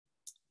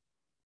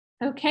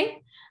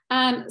Okay.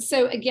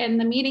 So again,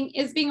 the meeting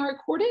is being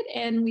recorded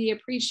and we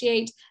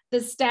appreciate the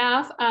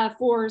staff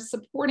for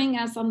supporting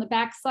us on the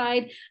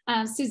backside.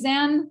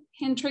 Suzanne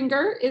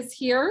Hentringer is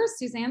here.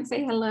 Suzanne,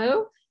 say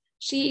hello.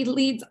 She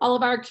leads all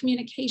of our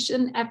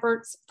communication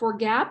efforts for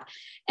GAP.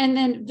 And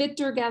then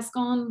Victor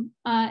Gascon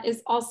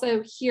is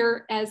also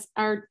here as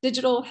our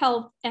digital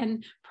health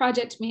and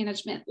project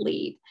management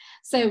lead.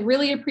 So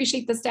really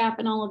appreciate the staff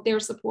and all of their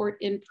support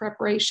in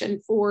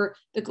preparation for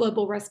the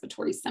Global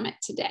Respiratory Summit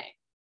today.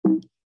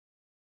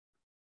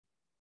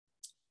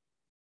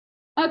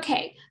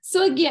 Okay,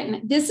 so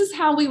again, this is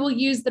how we will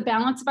use the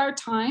balance of our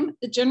time.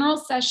 The general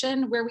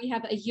session where we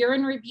have a year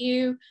in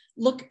review,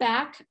 look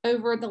back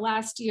over the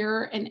last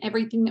year and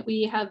everything that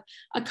we have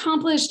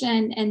accomplished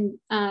and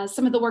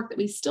some of the work that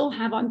we still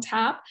have on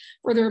tap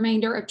for the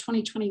remainder of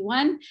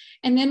 2021.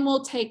 And then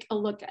we'll take a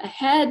look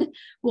ahead.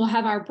 We'll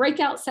have our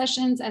breakout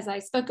sessions, as I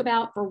spoke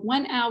about, for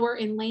 1 hour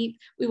in length.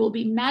 We will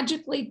be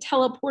magically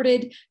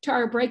teleported to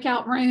our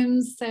breakout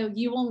rooms, so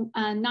you will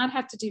not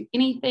have to do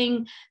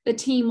anything. The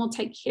team will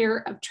take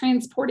care of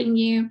transporting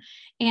you.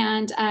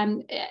 And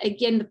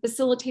again, the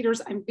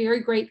facilitators, I'm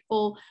very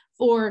grateful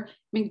for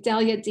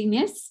Migdalia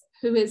Diniz,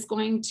 who is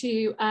going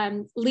to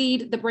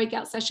lead the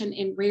breakout session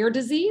in rare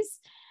disease,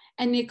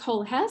 and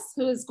Nicole Hess,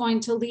 who is going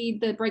to lead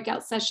the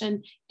breakout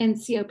session in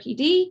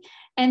COPD,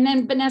 and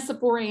then Vanessa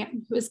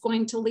Boran, who is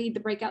going to lead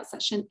the breakout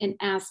session in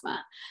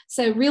asthma.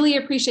 So really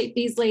appreciate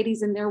these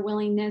ladies and their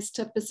willingness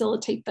to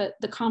facilitate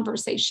the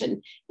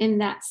conversation in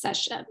that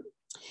session.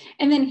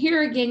 And then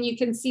here again, you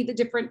can see the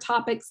different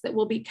topics that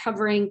we'll be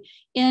covering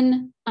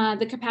in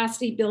the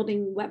capacity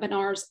building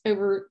webinars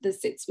over the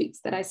 6 weeks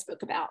that I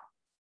spoke about.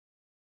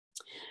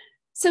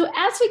 So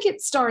as we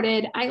get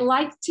started, I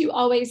like to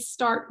always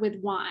start with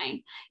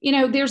why. You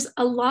know, there's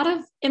a lot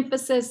of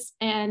emphasis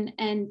and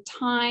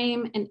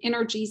time and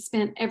energy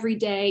spent every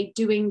day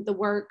doing the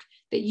work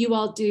that you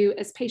all do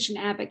as patient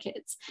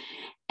advocates.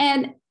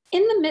 And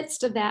in the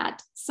midst of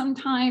that,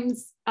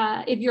 sometimes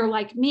if you're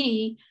like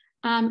me,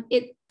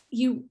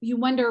 you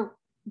wonder,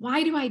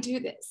 why do I do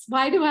this?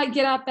 Why do I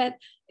get up at,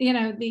 you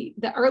know,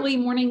 the early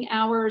morning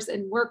hours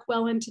and work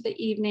well into the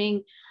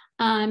evening?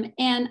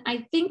 And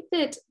I think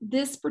that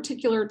this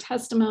particular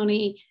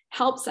testimony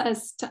helps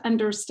us to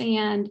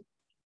understand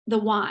the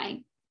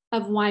why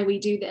of why we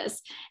do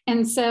this.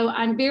 And so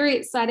I'm very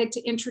excited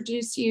to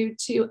introduce you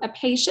to a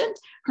patient.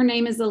 Her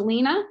name is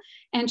Alina,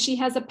 and she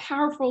has a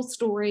powerful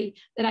story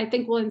that I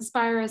think will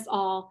inspire us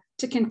all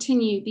to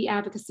continue the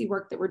advocacy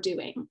work that we're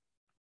doing.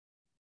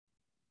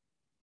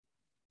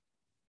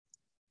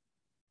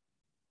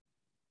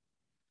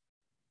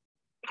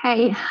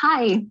 Hey,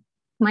 hi,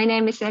 my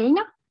name is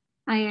Elina.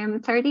 I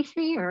am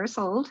 33 years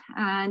old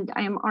and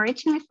I am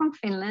originally from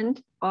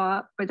Finland,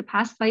 but for the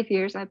past 5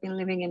 years, I've been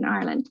living in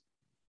Ireland.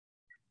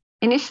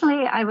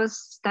 Initially, I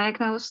was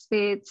diagnosed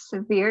with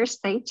severe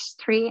stage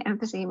 3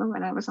 emphysema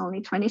when I was only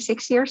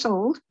 26 years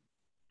old.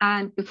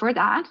 And before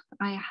that,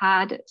 I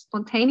had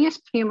spontaneous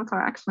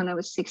pneumothorax when I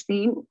was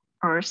 16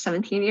 or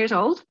 17 years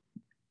old.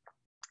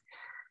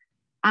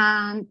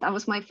 And that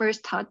was my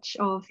first touch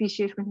of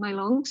issues with my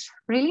lungs,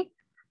 really.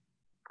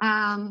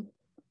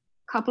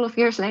 Couple of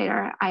years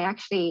later, I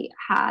actually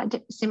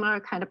had similar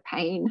kind of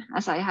pain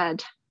as I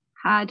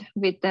had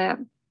with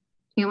the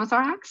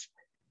pneumothorax,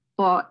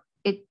 but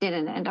it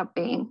didn't end up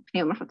being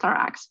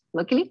pneumothorax,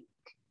 luckily.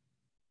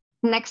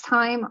 Next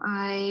time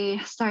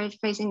I started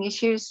facing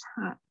issues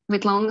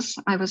with lungs,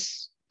 I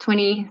was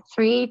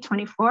 23,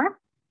 24,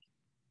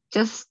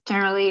 just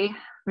generally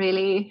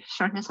really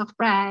shortness of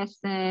breath,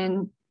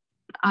 and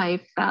I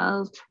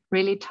felt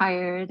really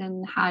tired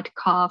and had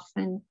cough,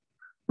 and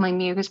my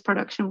mucus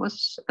production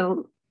was a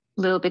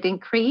little bit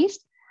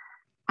increased.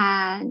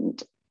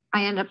 And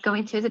I ended up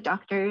going to the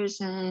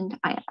doctors, and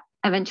I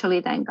eventually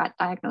then got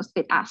diagnosed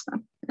with asthma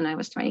when I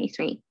was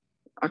 23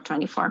 or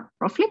 24,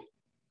 roughly.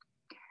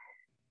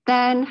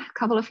 Then a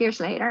couple of years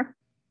later,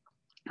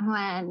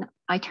 when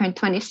I turned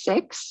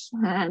 26,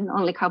 and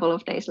only a couple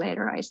of days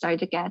later, I started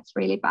to get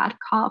really bad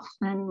cough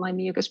and my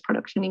mucus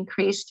production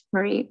increased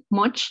very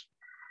much.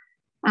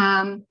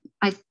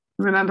 I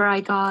remember I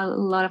got a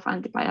lot of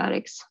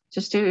antibiotics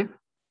just to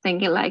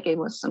thinking like it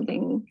was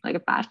something like a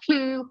bad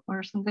flu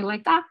or something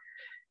like that.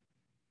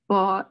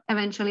 But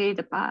eventually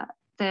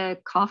the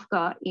cough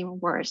got even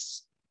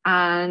worse.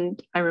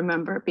 And I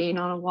remember being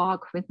on a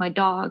walk with my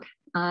dog,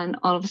 and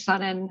all of a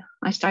sudden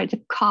I started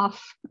to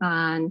cough,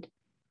 and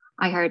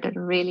I heard a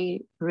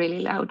really, really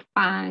loud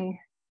bang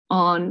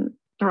on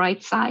the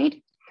right side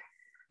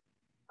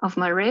of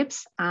my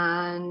ribs.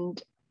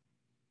 And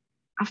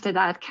after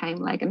that came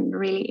like a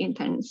really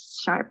intense,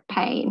 sharp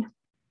pain.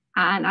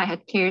 And I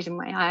had tears in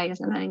my eyes,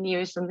 and I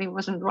knew something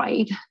wasn't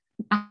right.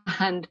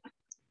 And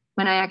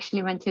when I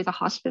actually went to the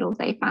hospital,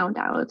 they found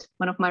out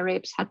one of my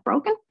ribs had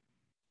broken.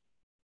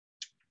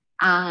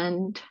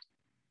 And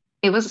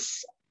it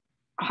was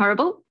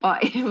horrible,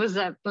 but it was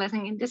a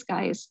blessing in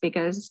disguise,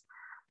 because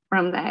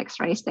from the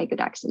x-rays, they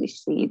could actually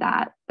see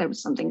that there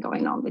was something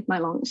going on with my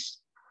lungs.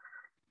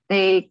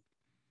 They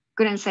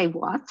couldn't say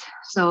what,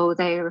 so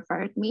they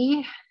referred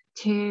me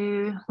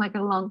to like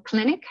a lung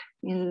clinic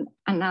in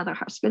another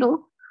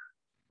hospital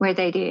where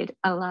they did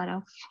a lot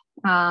of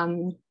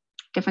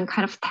different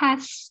kind of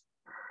tests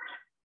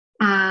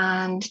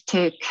and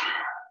took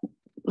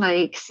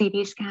like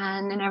CT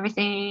scan and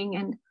everything.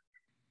 And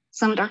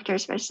some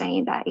doctors were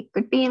saying that it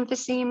could be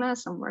emphysema.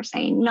 Some were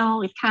saying,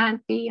 no, it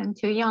can't be, I'm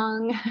too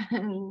young.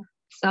 And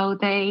so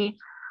they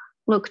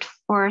looked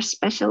for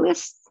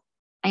specialists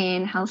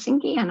in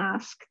Helsinki and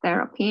asked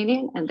their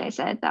opinion. And they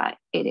said that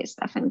it is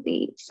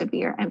definitely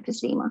severe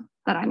emphysema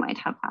that I might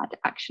have had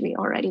actually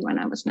already when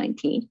I was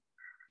 19,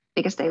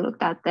 because they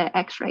looked at the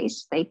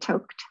x-rays they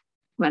took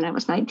when I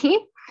was 19.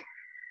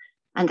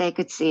 And they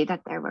could see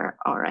that there were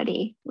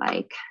already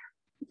like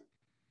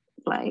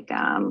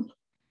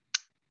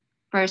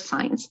first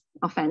signs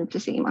of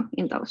emphysema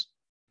in those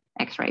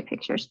x-ray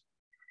pictures.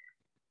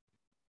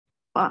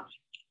 But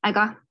I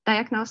got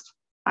diagnosed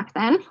back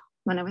then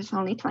when I was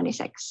only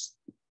 26.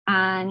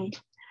 And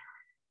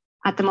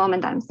at the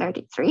moment I'm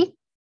 33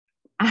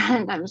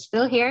 and I'm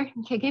still here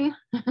kicking.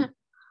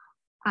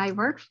 I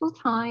work full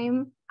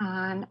time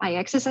and I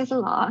exercise a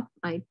lot.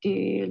 I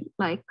do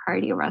like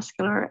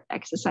cardiovascular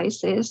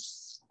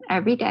exercises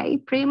every day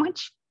pretty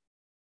much.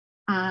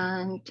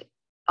 And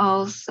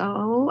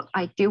also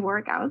I do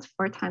work out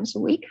 4 times a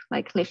week,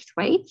 like lift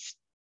weights.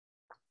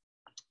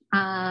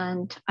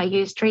 And I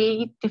use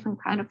 3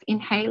 different kind of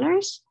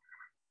inhalers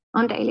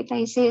on a daily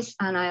basis.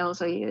 And I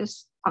also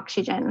use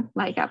oxygen,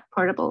 like a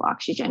portable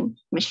oxygen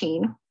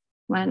machine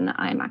when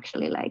I'm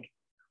actually like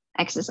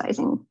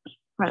exercising,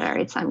 whether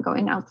it's I'm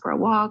going out for a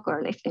walk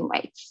or lifting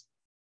weights.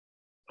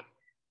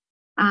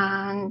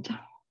 And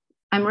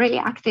I'm really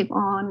active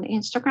on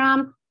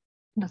Instagram.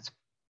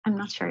 I'm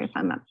not sure if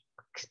I'm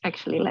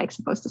actually like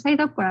supposed to say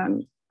that, but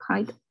I'm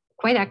quite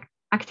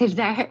active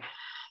there.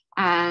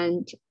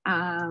 And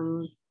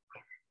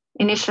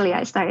initially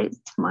I started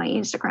my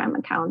Instagram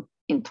account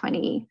in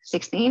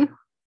 2016,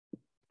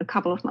 a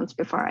couple of months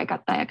before I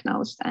got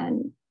diagnosed.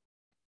 And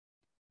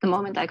the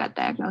moment I got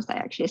diagnosed, I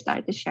actually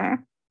started to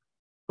share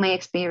my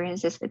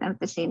experiences with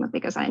emphysema,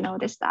 because I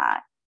noticed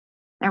that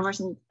there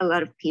wasn't a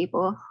lot of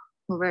people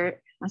who were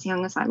as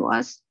young as I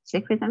was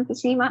sick with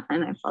emphysema,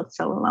 and I felt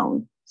so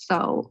alone.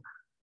 So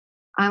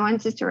I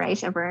wanted to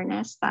raise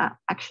awareness that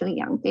actually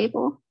young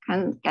people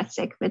can get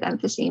sick with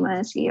emphysema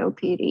and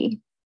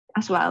COPD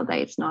as well, that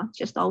it's not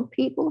just old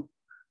people,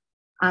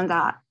 and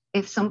that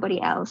if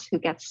somebody else who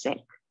gets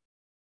sick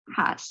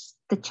has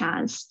the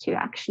chance to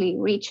actually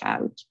reach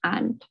out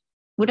and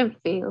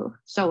wouldn't feel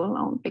so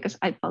alone, because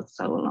I felt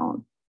so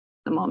alone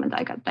the moment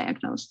I got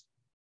diagnosed.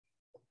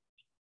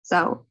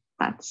 So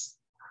that's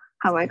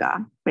how I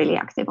got really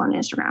active on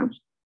Instagram.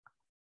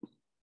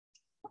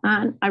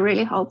 And I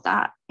really hope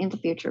that in the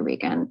future we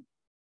can,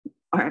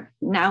 or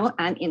now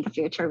and in the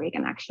future, we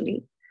can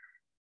actually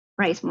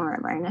raise more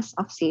awareness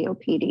of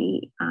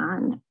COPD,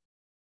 and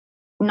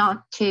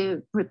not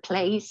to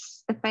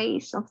replace the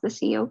face of the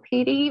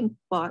COPD,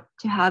 but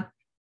to have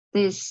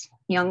this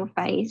young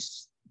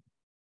face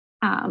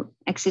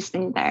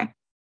existing there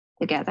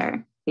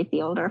together with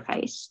the older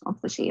face of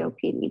the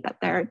COPD, that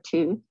there are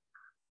 2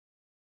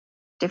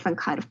 different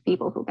kind of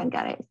people who can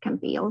get it. It can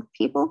be old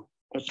people,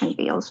 it can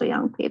be also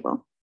young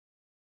people.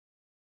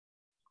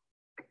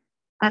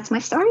 That's my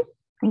story.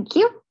 Thank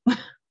you.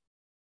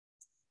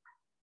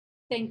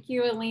 Thank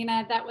you,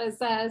 Elina. That was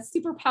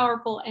super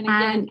powerful. And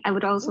again, I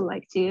would also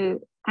like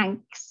to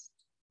thank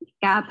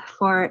Gab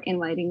for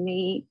inviting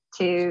me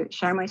to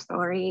share my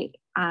story.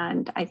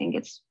 And I think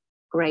it's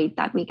great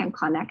that we can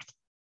connect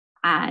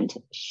and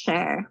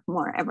share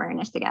more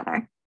awareness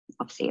together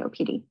of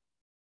COPD.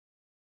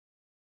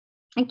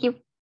 Thank you.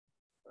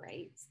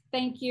 Great.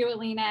 Thank you,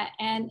 Elina.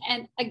 And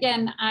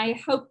again,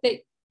 I hope that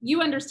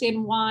you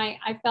understand why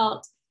I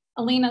felt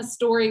Elina's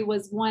story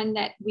was one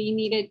that we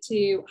needed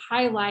to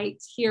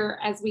highlight here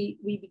as we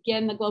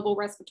begin the Global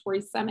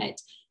Respiratory Summit,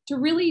 to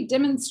really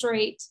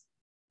demonstrate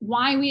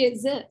why we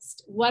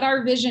exist, what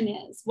our vision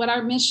is, what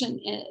our mission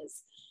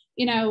is.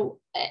 You know,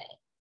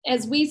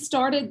 as we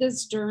started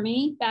this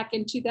journey back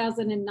in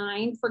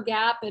 2009 for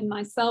GAP, and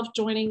myself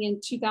joining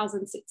in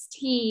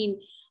 2016,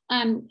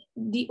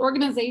 the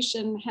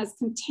organization has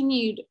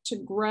continued to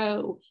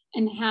grow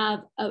and have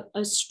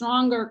a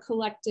stronger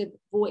collective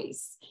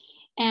voice.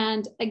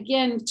 And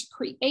again, to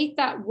create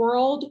that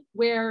world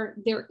where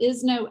there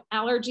is no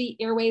allergy,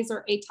 airways,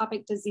 or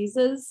atopic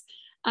diseases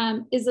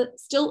is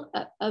still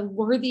a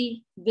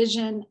worthy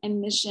vision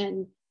and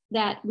mission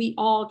that we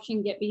all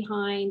can get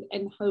behind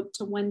and hope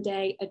to one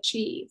day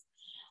achieve.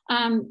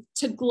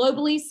 To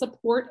globally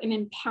support and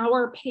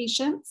empower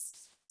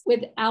patients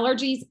with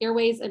allergies,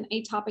 airways, and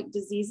atopic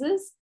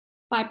diseases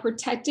by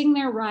protecting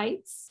their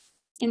rights,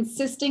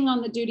 insisting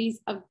on the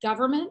duties of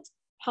government,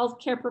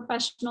 healthcare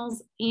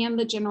professionals, and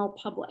the general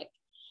public.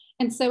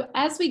 And so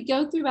as we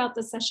go throughout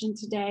the session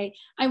today,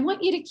 I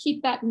want you to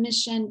keep that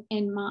mission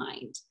in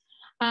mind.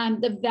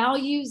 The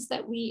values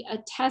that we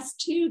attest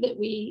to, that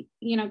we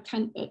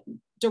can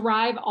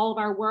derive all of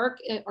our work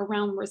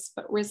around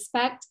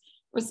respect,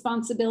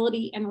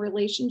 responsibility, and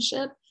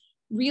relationship,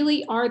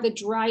 really are the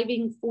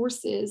driving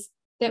forces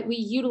that we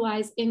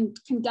utilize in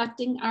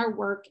conducting our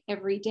work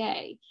every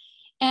day.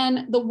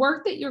 And the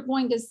work that you're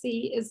going to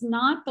see is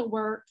not the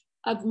work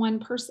of one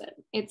person.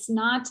 It's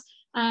not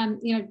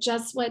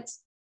just what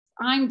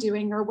I'm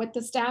doing or what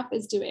the staff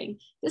is doing.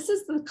 This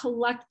is the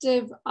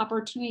collective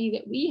opportunity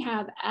that we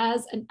have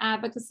as an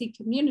advocacy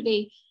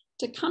community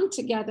to come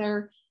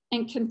together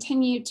and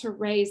continue to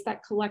raise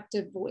that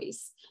collective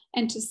voice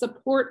and to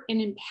support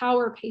and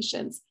empower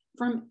patients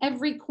from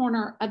every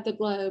corner of the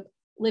globe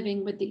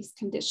living with these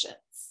conditions.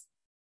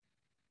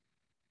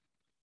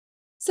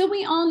 So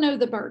we all know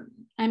the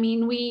burden. I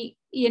mean,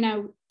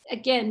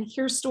 again,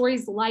 hear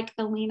stories like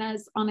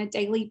Alina's on a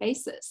daily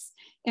basis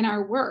in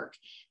our work.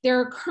 There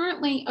are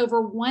currently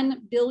over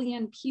 1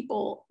 billion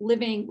people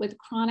living with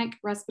chronic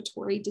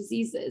respiratory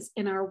diseases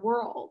in our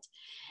world.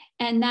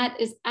 And that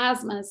is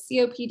asthma,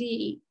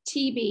 COPD,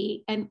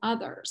 TB, and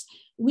others.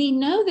 We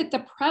know that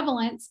the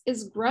prevalence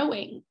is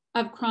growing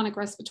of chronic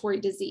respiratory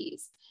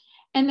disease,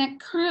 and that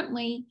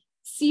currently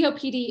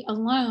COPD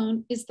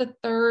alone is the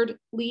 3rd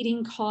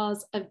leading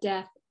cause of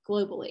death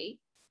globally.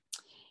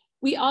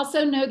 We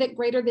also know that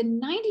greater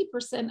than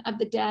 90% of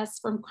the deaths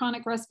from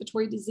chronic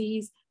respiratory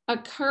disease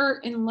occur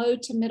in low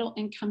to middle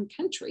income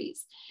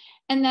countries,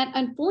 and that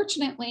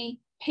unfortunately,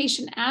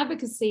 patient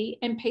advocacy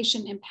and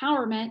patient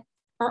empowerment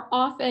are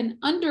often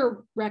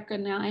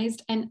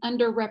under-recognized and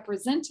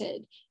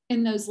underrepresented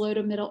in those low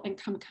to middle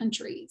income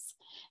countries.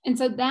 And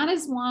so that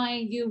is why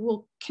you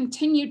will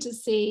continue to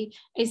see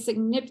a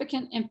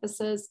significant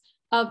emphasis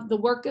of the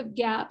work of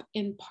GAP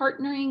in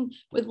partnering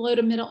with low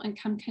to middle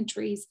income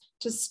countries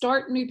to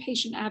start new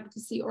patient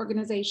advocacy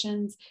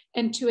organizations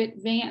and to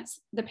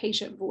advance the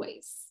patient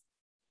voice.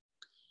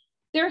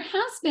 There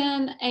has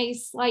been a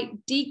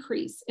slight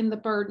decrease in the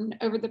burden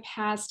over the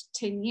past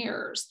 10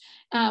 years.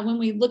 When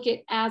we look at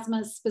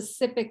asthma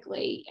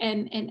specifically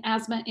and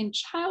asthma in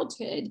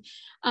childhood,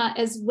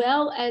 as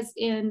well as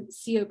in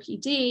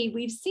COPD,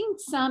 we've seen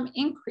some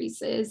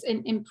increases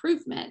and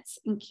improvements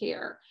in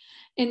care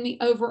in the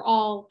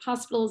overall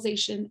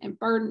hospitalization and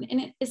burden,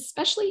 and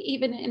especially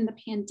even in the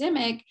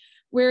pandemic,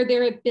 where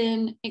there have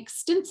been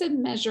extensive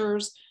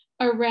measures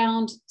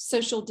around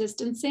social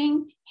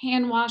distancing,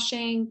 hand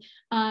washing,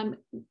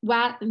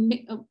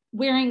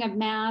 wearing of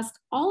masks.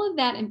 All of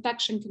that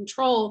infection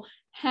control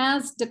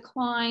has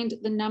declined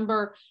the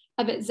number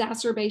of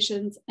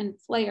exacerbations and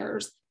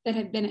flares that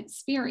have been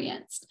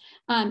experienced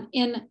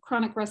in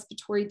chronic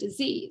respiratory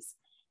disease.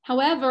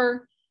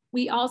 However,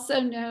 we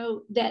also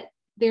know that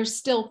there's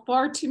still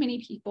far too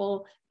many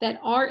people that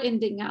are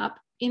ending up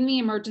in the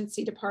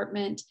emergency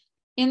department,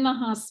 in the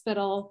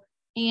hospital,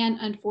 and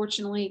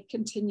unfortunately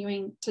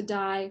continuing to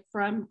die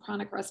from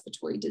chronic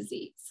respiratory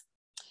disease.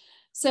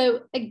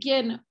 So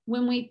again,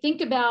 when we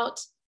think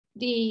about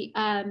the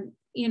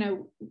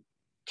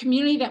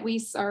community that we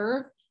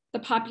serve, the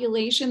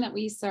population that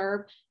we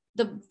serve,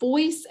 the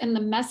voice and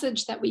the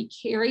message that we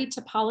carry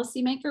to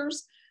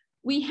policymakers,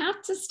 we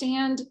have to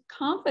stand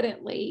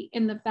confidently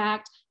in the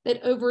fact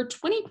that over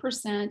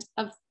 20%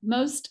 of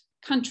most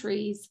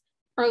countries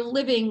are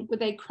living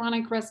with a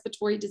chronic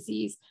respiratory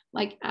disease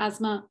like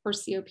asthma or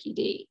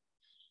COPD.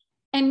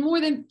 And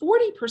more than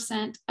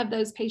 40% of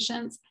those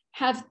patients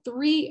have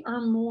 3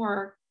 or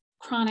more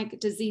chronic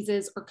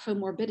diseases or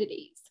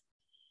comorbidities.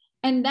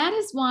 And that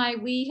is why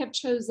we have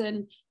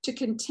chosen to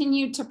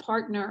continue to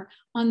partner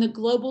on the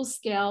global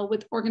scale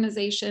with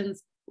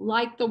organizations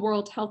like the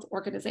World Health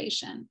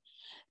Organization.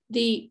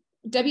 The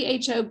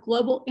WHO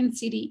Global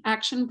NCD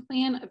Action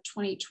Plan of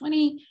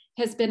 2020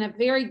 has been a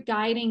very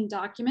guiding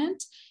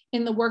document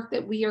in the work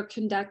that we are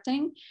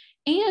conducting,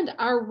 and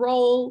our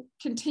role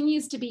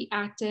continues to be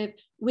active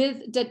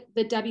with the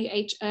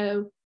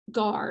WHO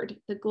GARD,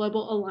 the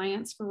Global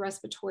Alliance for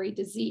Respiratory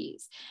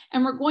Disease.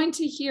 And we're going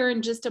to hear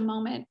in just a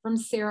moment from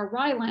Sarah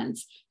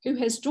Rylance, who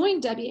has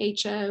joined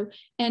WHO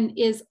and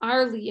is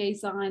our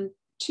liaison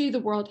to the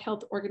World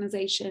Health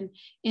Organization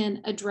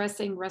in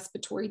addressing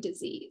respiratory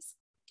disease.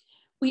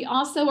 We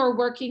also are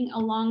working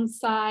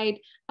alongside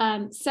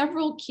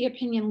several key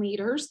opinion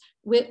leaders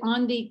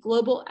on the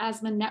Global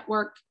Asthma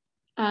Network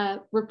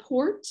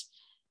report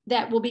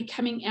that will be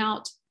coming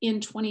out in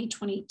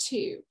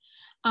 2022.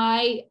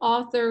 I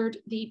authored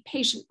the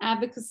patient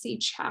advocacy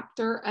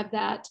chapter of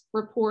that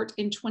report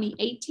in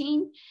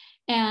 2018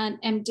 and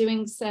am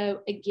doing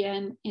so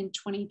again in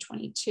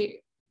 2022.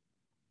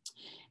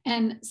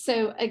 And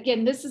so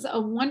again, this is a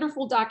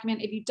wonderful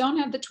document. If you don't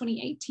have the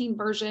 2018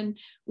 version,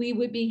 we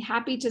would be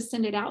happy to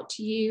send it out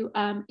to you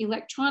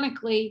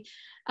electronically,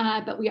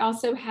 but we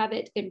also have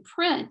it in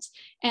print.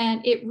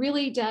 And it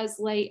really does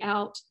lay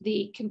out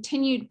the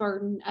continued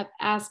burden of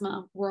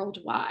asthma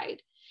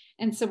worldwide.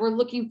 And so we're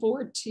looking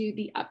forward to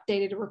the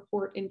updated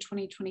report in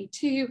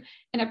 2022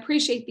 and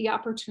appreciate the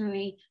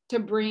opportunity to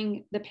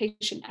bring the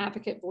patient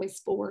advocate voice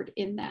forward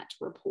in that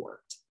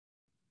report.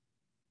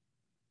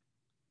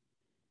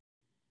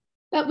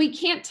 But we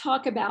can't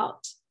talk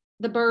about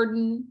the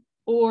burden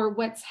or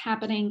what's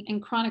happening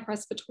in chronic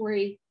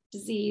respiratory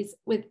disease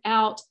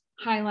without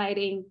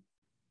highlighting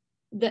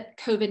the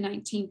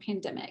COVID-19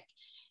 pandemic.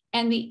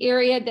 And the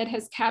area that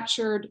has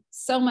captured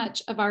so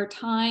much of our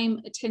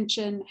time,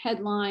 attention,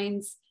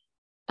 headlines,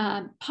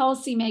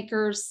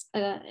 policymakers,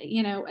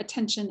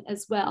 attention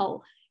as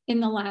well in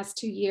the last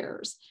 2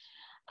 years.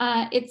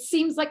 It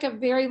seems like a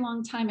very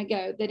long time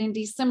ago that in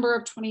December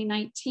of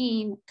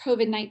 2019,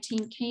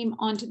 COVID-19 came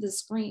onto the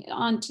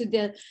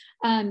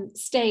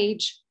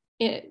stage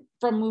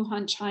from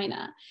Wuhan,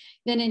 China.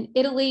 Then in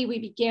Italy, we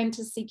began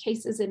to see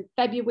cases in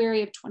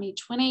February of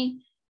 2020.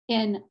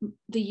 In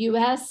the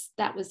US,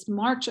 that was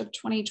March of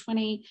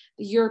 2020,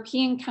 the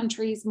European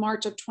countries,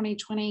 March of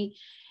 2020.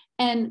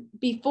 And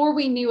before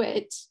we knew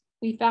it,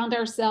 we found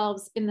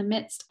ourselves in the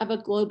midst of a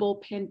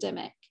global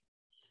pandemic.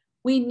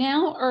 We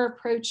now are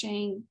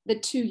approaching the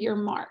 2-year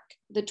mark,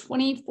 the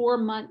 24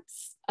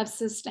 months of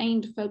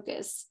sustained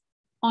focus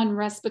on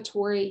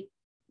respiratory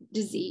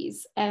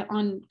disease,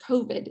 on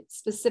COVID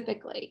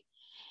specifically.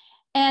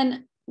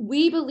 And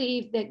we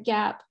believe that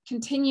GAP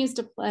continues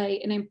to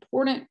play an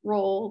important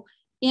role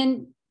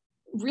in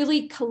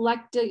really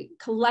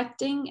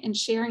collecting and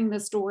sharing the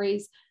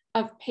stories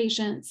of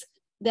patients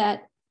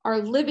that are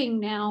living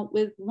now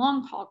with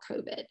long haul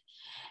COVID.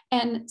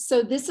 And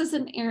so this is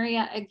an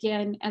area,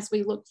 again, as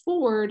we look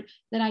forward,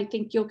 that I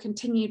think you'll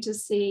continue to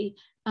see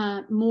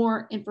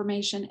more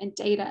information and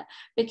data,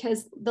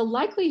 because the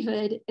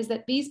likelihood is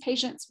that these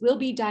patients will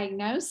be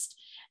diagnosed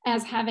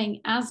as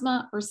having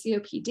asthma or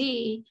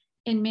COPD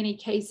in many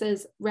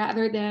cases,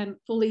 rather than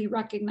fully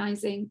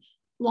recognizing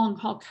long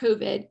haul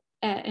COVID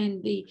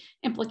and the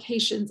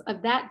implications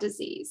of that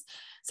disease.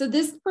 So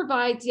this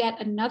provides yet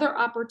another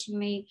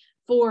opportunity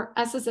for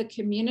us as a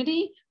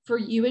community, for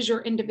you as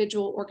your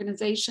individual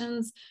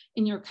organizations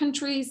in your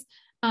countries,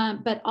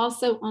 but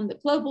also on the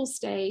global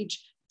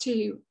stage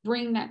to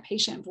bring that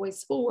patient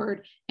voice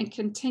forward and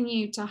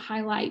continue to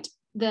highlight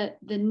the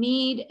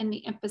need and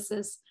the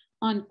emphasis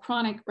on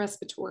chronic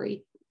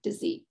respiratory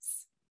disease.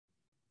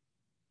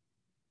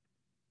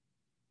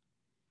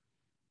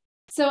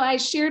 So I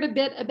shared a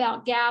bit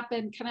about GAP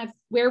and kind of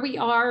where we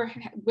are,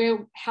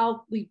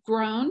 how we've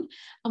grown.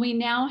 And we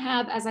now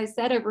have, as I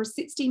said, over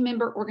 60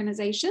 member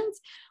organizations.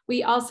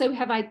 We also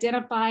have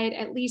identified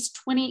at least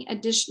 20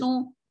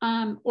 additional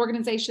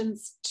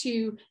organizations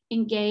to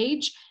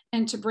engage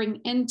and to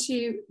bring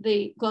into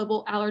the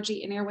Global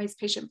Allergy and Airways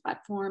Patient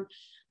Platform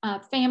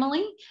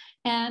family.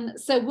 And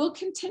so we'll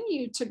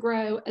continue to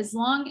grow as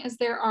long as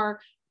there are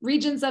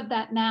regions of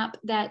that map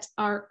that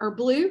are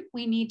blue.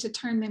 We need to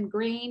turn them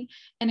green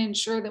and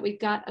ensure that we've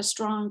got a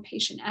strong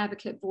patient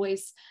advocate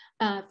voice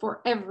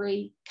for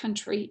every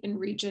country and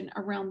region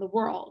around the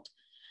world.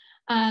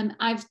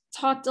 I've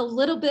talked a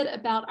little bit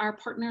about our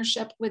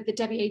partnership with the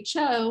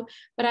WHO,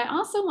 but I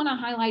also want to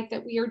highlight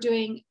that we are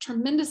doing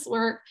tremendous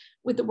work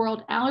with the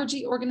World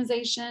Allergy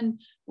Organization,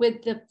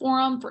 with the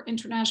Forum for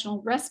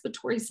International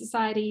Respiratory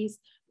Societies,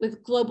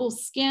 with Global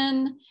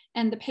Skin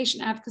and the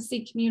patient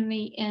advocacy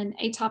community in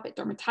atopic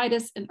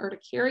dermatitis and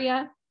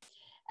urticaria,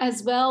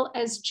 as well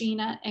as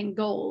GINA and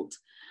GOLD,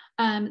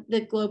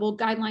 the global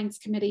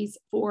guidelines committees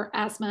for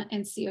asthma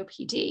and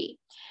COPD.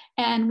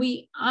 And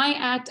I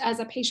act as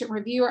a patient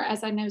reviewer,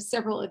 as I know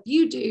several of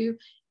you do,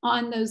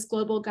 on those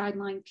global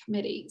guideline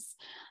committees.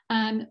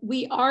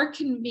 We are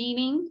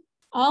convening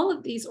all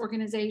of these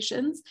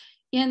organizations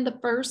in the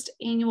first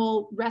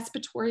annual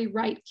Respiratory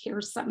Right Care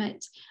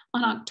Summit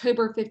on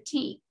October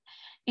 15th.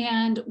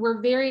 And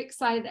we're very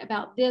excited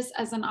about this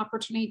as an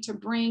opportunity to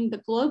bring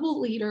the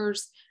global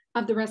leaders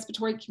of the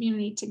respiratory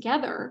community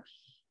together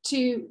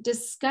to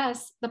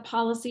discuss the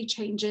policy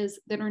changes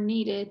that are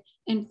needed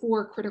in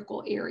 4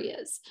 critical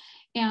areas.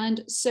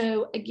 And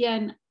so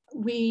again,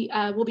 we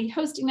will be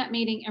hosting that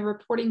meeting and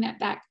reporting that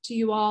back to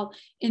you all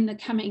in the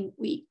coming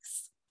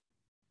weeks.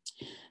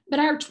 But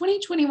our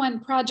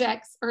 2021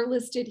 projects are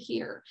listed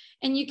here.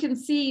 And you can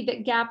see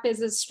that GAP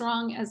is as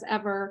strong as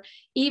ever.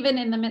 Even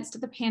in the midst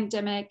of the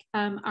pandemic,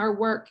 our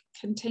work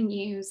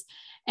continues.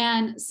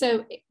 And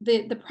so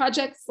the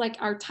projects like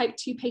our Type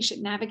 2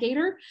 Patient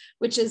Navigator,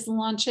 which is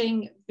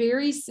launching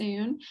very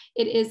soon.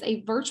 It is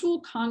a virtual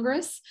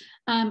congress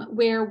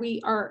where we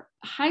are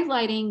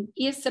highlighting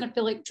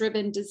eosinophilic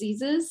driven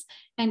diseases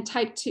and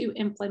type 2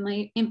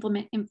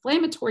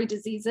 inflammatory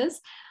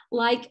diseases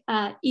like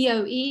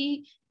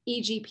EOE,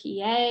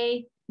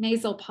 EGPA,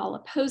 nasal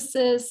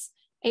polyposis,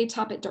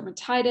 atopic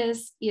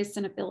dermatitis,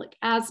 eosinophilic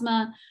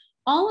asthma.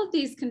 All of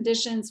these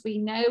conditions we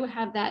know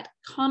have that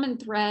common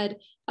thread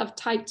of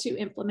type 2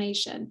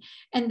 inflammation.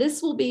 And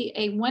this will be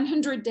a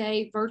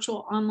 100-day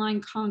virtual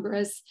online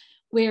congress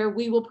where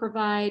we will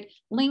provide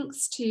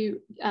links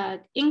to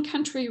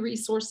in-country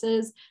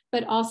resources,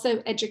 but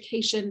also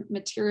education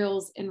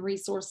materials and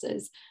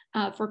resources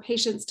for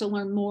patients to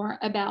learn more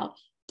about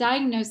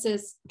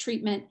diagnosis,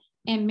 treatment,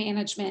 and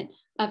management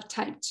of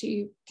type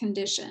 2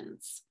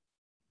 conditions.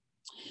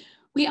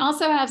 We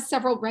also have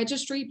several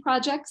registry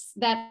projects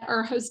that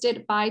are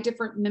hosted by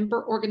different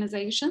member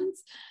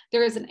organizations.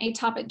 There is an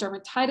atopic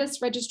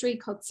dermatitis registry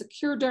called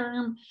Secure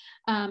Derm,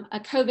 a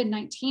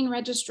COVID-19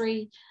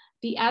 registry,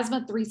 the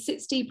Asthma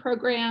 360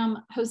 program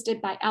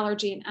hosted by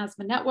Allergy and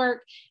Asthma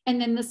Network, and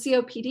then the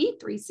COPD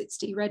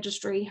 360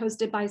 registry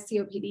hosted by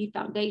COPD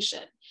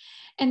Foundation.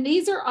 And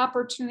these are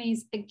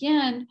opportunities,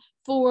 again,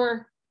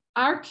 for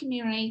our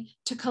community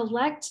to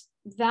collect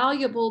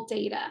valuable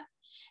data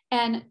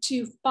and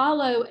to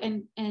follow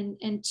and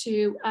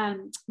to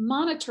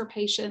monitor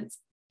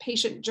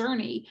patient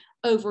journey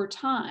over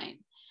time.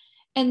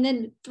 And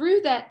then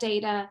through that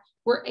data,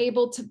 we're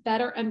able to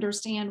better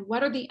understand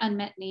what are the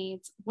unmet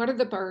needs, what are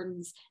the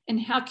burdens, and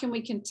how can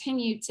we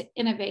continue to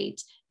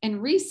innovate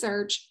and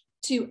research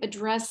to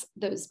address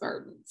those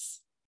burdens.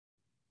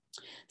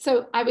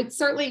 So I would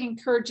certainly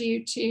encourage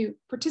you to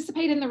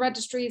participate in the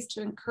registries,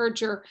 to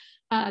encourage your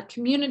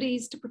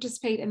communities to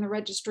participate in the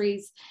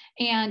registries,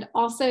 and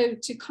also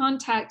to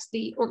contact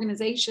the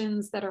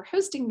organizations that are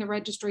hosting the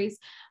registries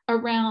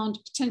around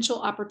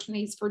potential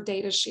opportunities for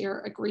data share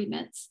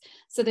agreements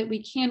so that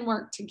we can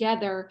work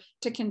together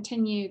to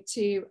continue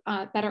to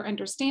better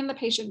understand the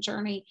patient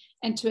journey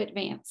and to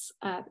advance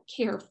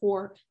care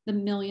for the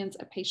millions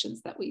of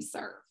patients that we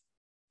serve.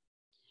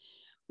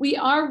 We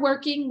are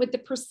working with the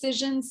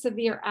Precision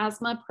Severe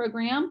Asthma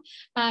Program.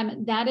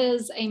 That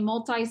is a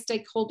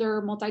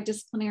multi-stakeholder,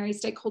 multidisciplinary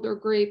stakeholder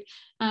group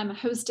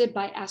hosted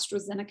by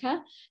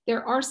AstraZeneca.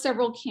 There are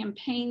several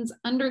campaigns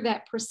under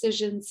that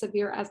Precision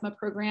Severe Asthma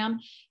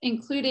Program,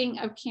 including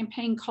a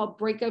campaign called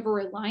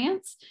Breakover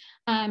Alliance,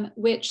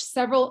 which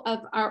several of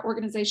our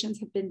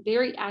organizations have been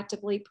very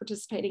actively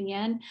participating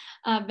in.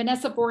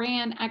 Vanessa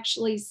Boran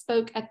actually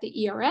spoke at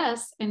the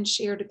ERS and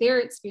shared their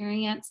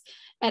experience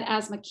at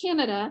Asthma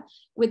Canada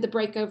with the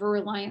Breakover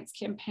Alliance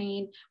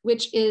campaign,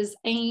 which is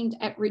aimed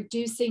at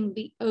reducing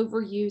the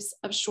overuse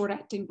of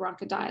short-acting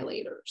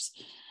bronchodilators.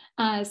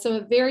 So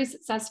a very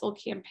successful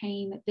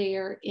campaign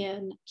there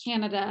in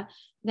Canada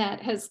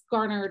that has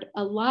garnered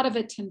a lot of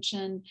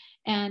attention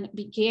and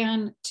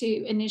began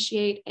to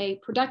initiate a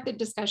productive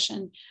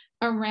discussion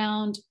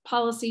around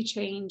policy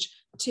change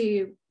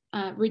to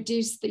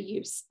reduce the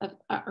use of,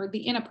 or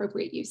the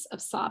inappropriate use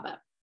of SABA.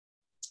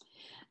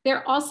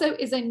 There also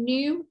is a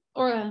new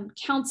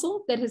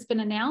council that has been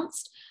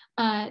announced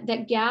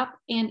that GAP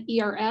and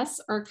ERS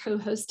are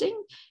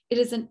co-hosting. It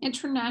is an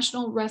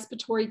international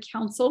respiratory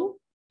council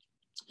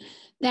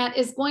that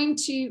is going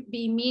to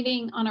be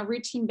meeting on a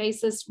routine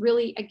basis,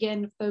 really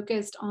again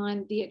focused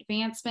on the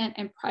advancement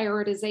and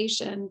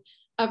prioritization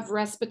of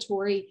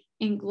respiratory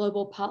in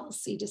global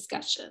policy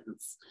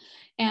discussions.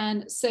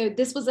 And so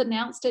this was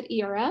announced at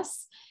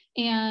ERS,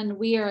 and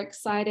we are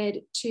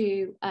excited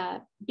to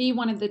be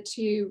one of the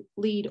two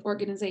lead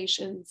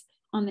organizations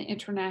on the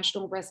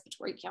International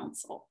Respiratory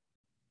Council.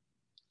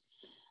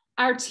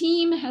 Our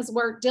team has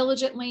worked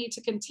diligently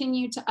to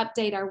continue to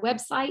update our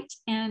website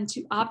and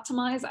to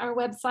optimize our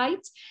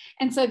website.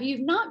 And so if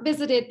you've not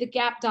visited the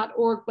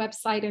gap.org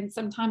website in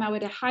some time, I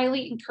would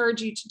highly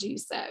encourage you to do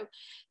so.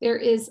 There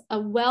is a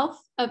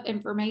wealth of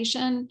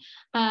information,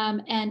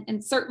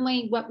 and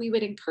certainly what we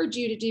would encourage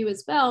you to do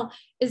as well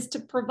is to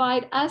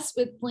provide us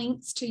with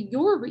links to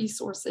your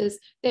resources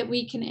that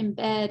we can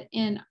embed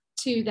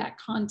into that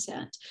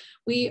content.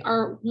 We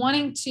are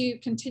wanting to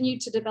continue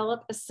to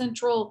develop a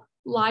central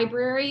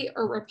library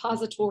or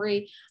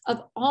repository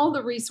of all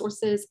the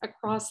resources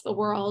across the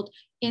world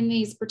in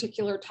these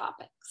particular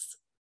topics.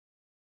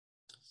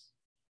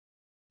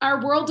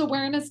 Our World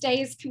Awareness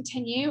Days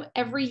continue.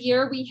 Every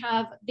year we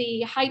have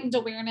the heightened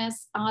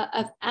awareness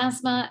of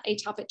asthma,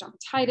 atopic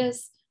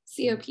dermatitis,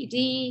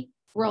 COPD,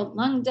 World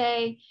Lung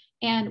Day,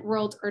 and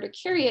World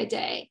Urticaria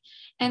Day.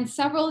 And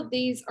several of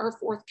these are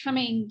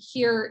forthcoming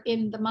here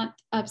in the month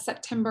of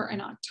September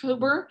and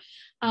October,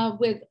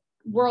 with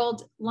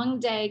World Lung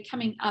Day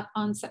coming up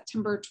on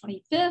September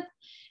 25th,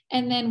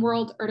 and then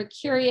World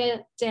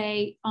Urticaria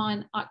Day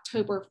on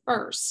October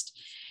 1st.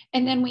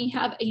 And then we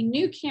have a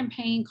new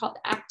campaign called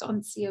Act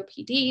on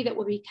COPD that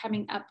will be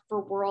coming up for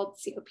World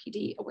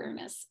COPD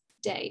Awareness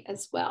Day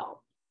as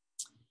well.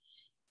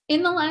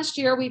 In the last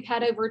year, we've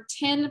had over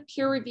 10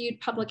 peer-reviewed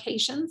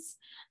publications.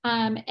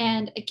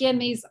 And again,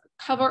 these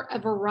cover a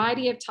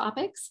variety of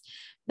topics,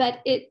 but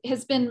it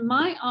has been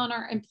my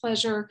honor and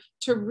pleasure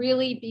to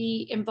really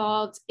be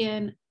involved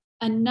in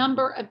a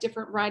number of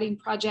different writing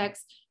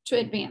projects to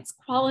advance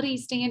quality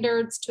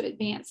standards, to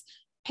advance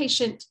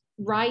patient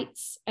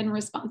rights and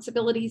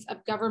responsibilities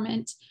of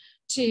government,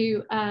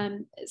 to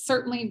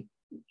certainly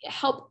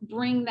help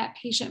bring that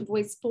patient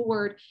voice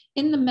forward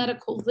in the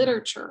medical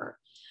literature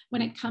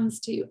when it comes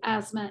to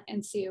asthma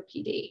and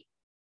COPD.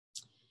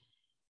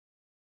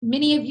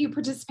 Many of you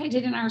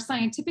participated in our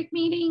scientific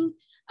meeting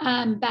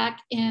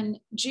back in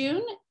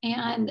June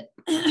and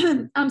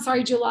I'm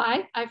sorry,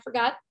 July. I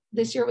forgot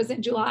this year was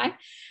in July,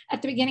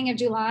 at the beginning of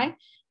July.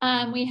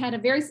 We had a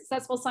very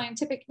successful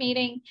scientific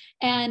meeting,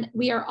 and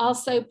we are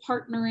also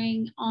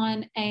partnering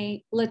on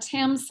a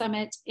LATAM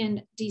summit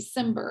in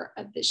December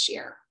of this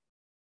year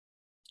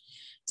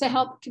to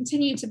help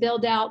continue to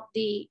build out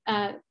the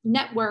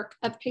network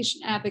of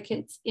patient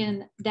advocates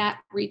in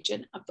that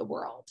region of the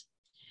world.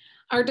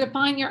 Our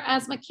Define Your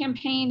Asthma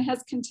campaign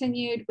has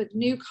continued with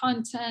new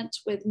content,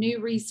 with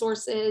new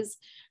resources,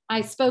 I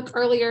spoke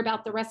earlier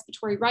about the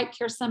Respiratory Right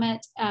Care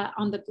Summit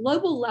on the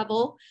global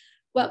level.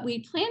 What we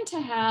plan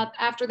to have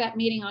after that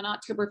meeting on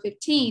October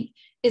 15th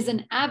is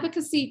an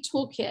advocacy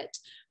toolkit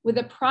with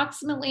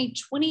approximately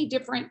 20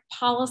 different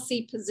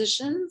policy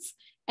positions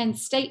and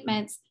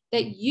statements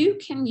that you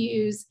can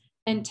use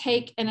and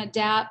take and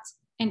adapt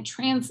and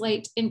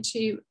translate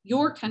into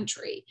your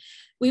country.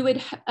 We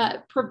would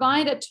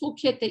provide a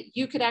toolkit that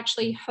you could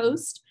actually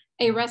host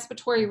a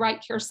Respiratory Right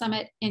Care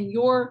Summit in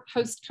your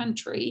host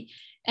country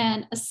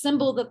and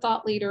assemble the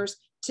thought leaders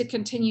to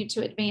continue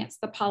to advance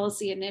the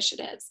policy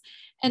initiatives.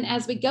 And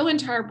as we go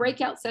into our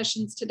breakout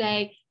sessions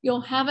today,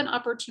 you'll have an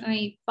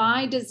opportunity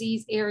by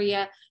disease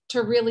area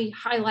to really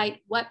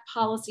highlight what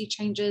policy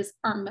changes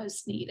are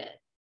most needed.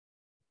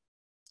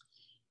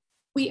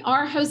 We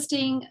are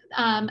hosting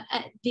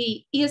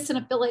the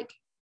eosinophilic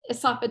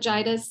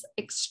esophagitis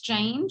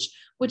exchange,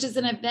 which is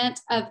an event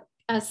of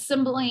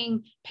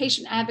assembling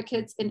patient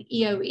advocates in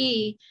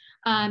EOE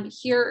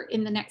here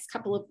in the next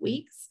couple of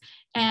weeks.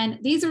 And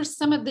these are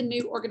some of the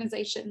new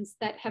organizations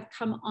that have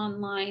come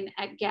online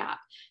at GAP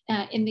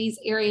in these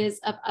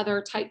areas of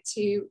other type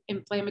 2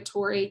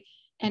 inflammatory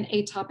and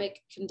atopic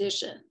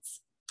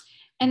conditions.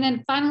 And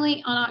then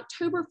finally, on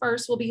October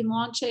 1st, we'll be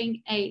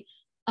launching a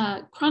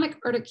chronic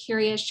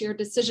urticaria shared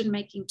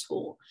decision-making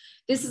tool.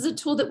 This is a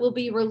tool that will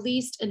be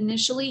released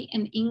initially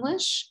in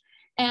English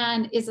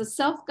and is a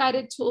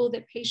self-guided tool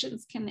that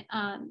patients can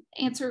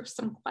answer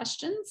some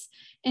questions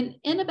and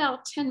in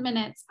about 10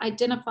 minutes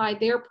identify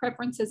their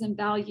preferences and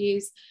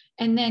values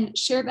and then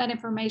share that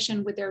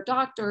information with their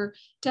doctor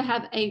to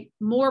have a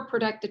more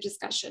productive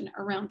discussion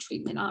around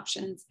treatment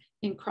options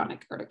in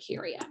chronic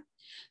urticaria.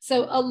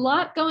 So a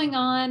lot going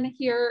on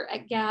here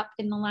at GAP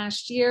in the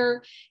last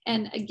year.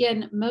 And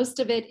again, most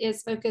of it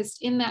is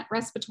focused in that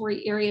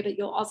respiratory area, but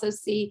you'll also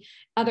see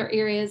other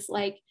areas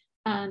like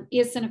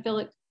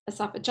eosinophilic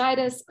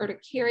esophagitis,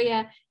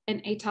 urticaria,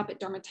 and atopic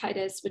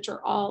dermatitis, which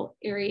are all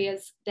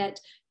areas that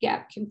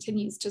GAP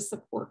continues to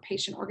support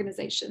patient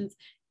organizations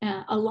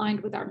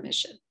aligned with our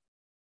mission.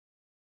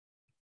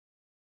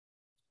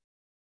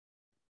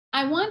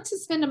 I want to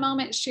spend a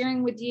moment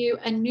sharing with you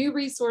a new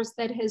resource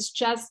that has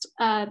just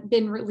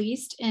been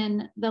released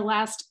in the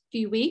last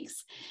few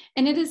weeks,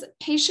 and it is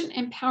Patient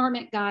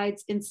Empowerment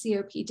Guides in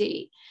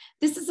COPD.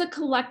 This is a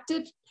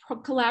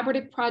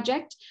collaborative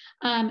project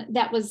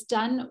that was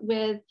done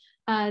with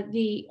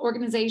the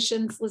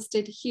organizations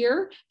listed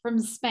here from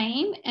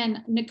Spain,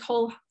 and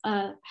Nicole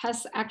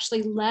Hess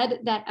actually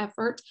led that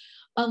effort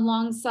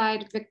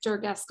alongside Victor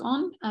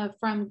Gascon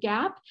from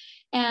GAP.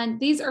 And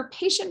these are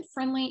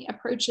patient-friendly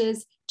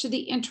approaches to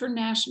the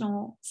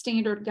international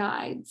standard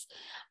guides.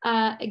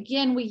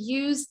 Again, we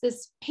use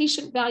this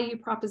patient value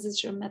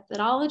proposition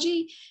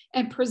methodology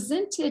and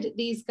presented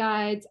these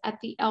guides at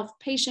the ELF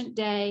Patient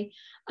Day,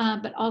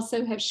 but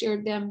also have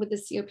shared them with the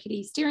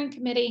COPD Steering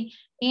Committee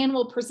and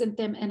will present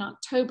them in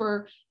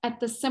October at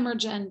the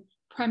Summergen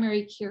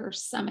Primary Care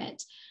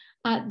Summit.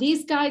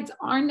 These guides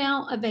are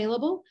now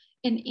available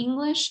in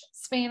English,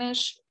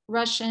 Spanish,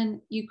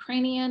 Russian,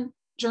 Ukrainian,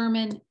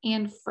 German,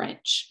 and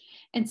French.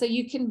 And so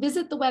you can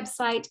visit the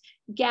website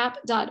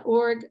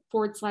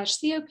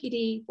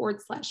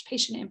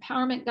gap.org/COPD/patient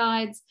empowerment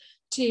guides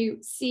to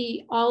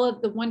see all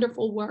of the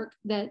wonderful work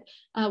that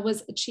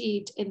was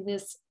achieved in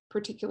this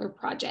particular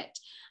project.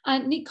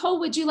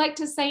 Nicole, would you like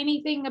to say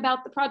anything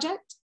about the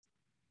project?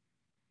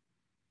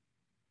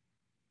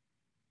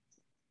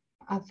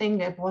 I think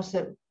that was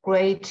a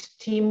great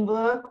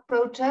teamwork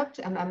project,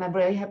 and I'm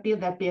very happy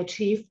that we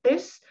achieved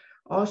this.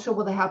 Also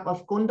with the help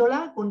of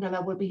Gundula.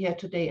 Gundula will be here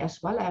today as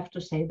well, I have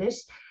to say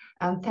this.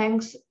 And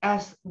thanks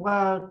as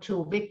well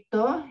to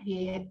Victor.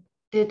 He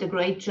did a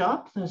great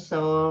job,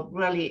 so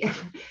really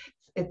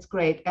it's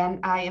great.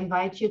 And I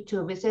invite you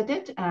to visit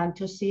it and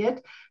to see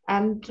it.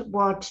 And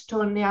what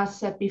Tonya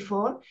said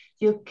before,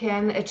 you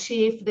can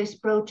achieve this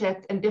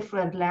project in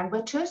different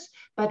languages,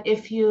 but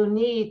if you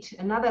need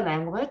another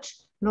language,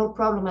 no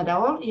problem at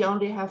all. You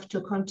only have to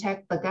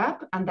contact the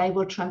GAP and they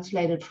will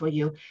translate it for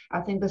you.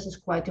 I think this is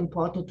quite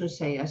important to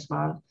say as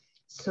well.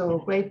 So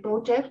great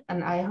project,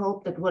 and I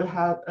hope that will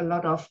help a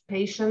lot of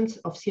patients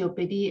of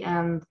COPD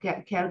and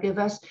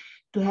caregivers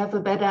to have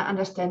a better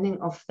understanding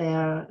of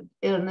their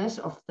illness,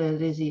 of the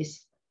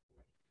disease.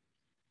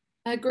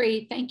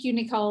 Agreed. Thank you,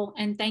 Nicole.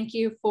 And thank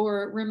you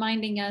for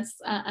reminding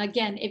us,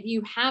 again, if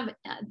you have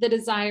the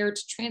desire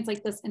to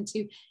translate this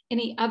into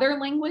any other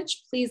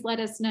language, please let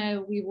us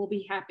know. We will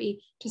be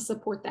happy to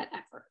support that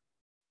effort.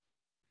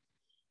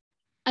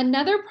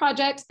 Another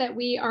project that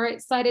we are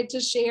excited to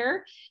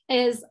share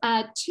is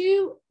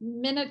 2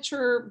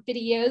 miniature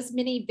videos,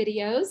 mini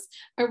videos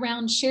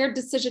around shared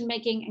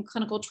decision-making and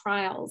clinical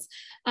trials.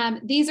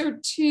 These are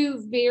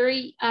 2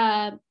 very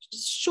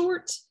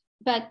short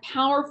but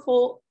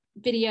powerful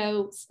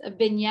videos,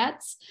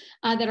 vignettes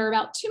that are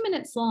about 2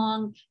 minutes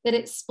long that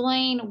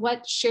explain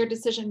what shared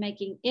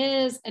decision-making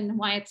is and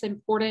why it's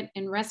important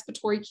in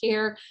respiratory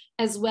care,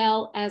 as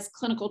well as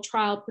clinical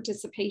trial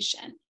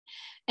participation.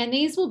 And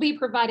these will be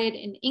provided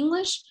in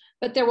English,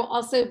 but there will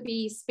also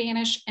be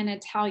Spanish and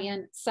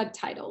Italian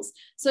subtitles.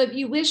 So if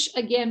you wish,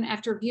 again,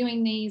 after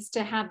viewing these,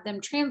 to have them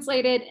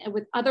translated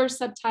with other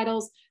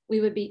subtitles, we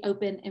would be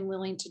open and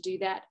willing to do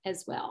that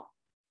as well.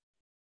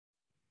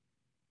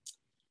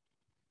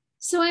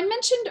 So I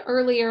mentioned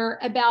earlier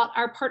about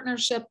our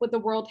partnership with the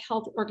World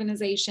Health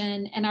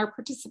Organization and our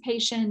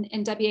participation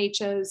in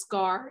WHO's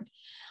GUARD.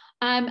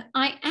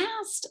 I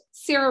asked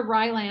Sarah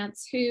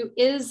Rylance, who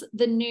is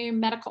the new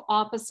medical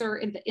officer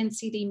in the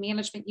NCD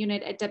management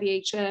unit at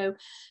WHO,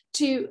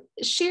 to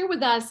share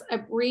with us a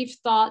brief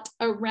thought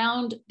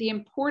around the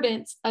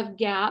importance of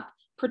GAP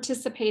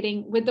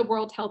participating with the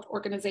World Health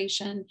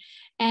Organization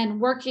and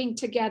working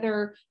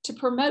together to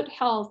promote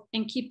health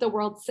and keep the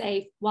world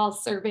safe while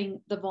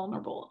serving the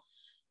vulnerable.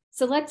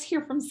 So let's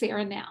hear from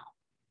Sarah now.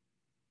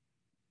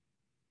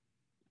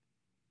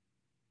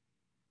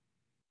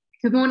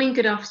 Good morning,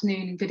 good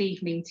afternoon, and good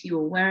evening to you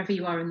all, wherever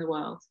you are in the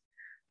world.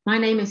 My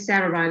name is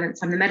Sarah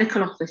Rylance. I'm the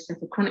Medical Officer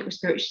for Chronic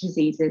Respiratory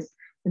Diseases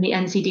in the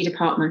NCD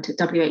department at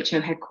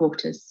WHO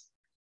headquarters.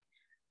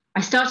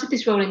 I started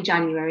this role in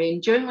January,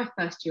 and during my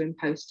first year in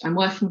post, I'm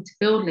working to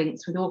build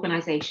links with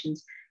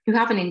organisations who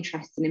have an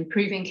interest in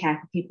improving care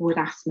for people with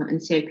asthma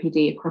and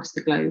COPD across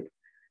the globe,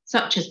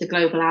 such as the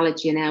Global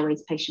Allergy and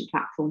Airways Patient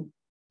Platform.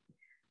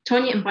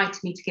 Tonya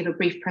invited me to give a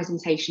brief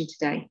presentation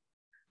today.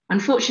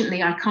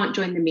 Unfortunately, I can't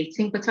join the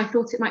meeting, but I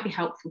thought it might be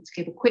helpful to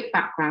give a quick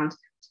background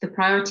to the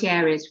priority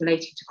areas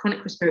relating to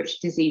chronic respiratory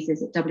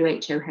diseases at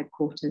WHO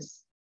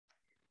headquarters.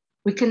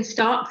 We can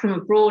start from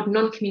a broad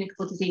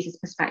non-communicable diseases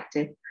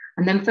perspective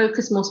and then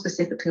focus more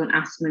specifically on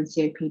asthma and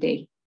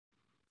COPD.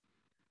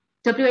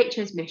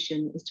 WHO's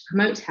mission is to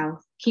promote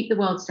health, keep the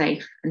world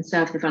safe, and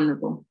serve the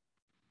vulnerable.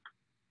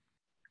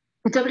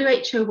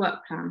 The WHO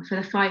work plan for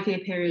the 5-year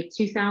period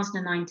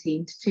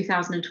 2019 to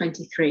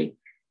 2023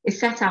 is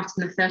set out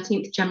in the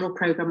 13th General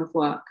Programme of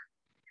Work.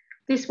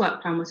 This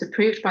work plan was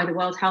approved by the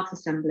World Health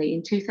Assembly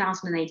in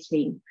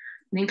 2018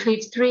 and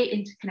includes 3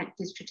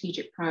 interconnected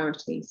strategic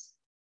priorities: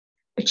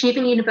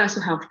 achieving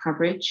universal health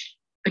coverage,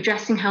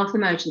 addressing health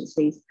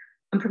emergencies,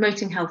 and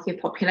promoting healthier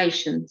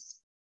populations.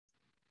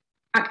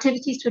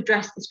 Activities to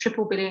address this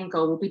triple billion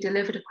goal will be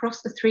delivered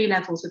across the 3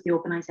 levels of the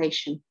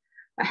organisation,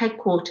 at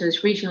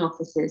headquarters, regional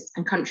offices,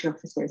 and country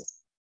offices.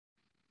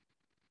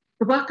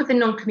 The work of the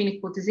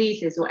Non-Communicable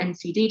Diseases, or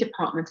NCD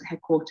department at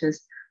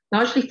headquarters,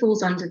 largely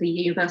falls under the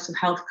universal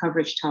health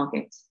coverage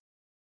targets.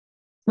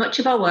 Much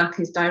of our work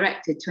is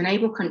directed to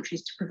enable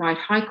countries to provide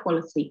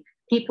high-quality,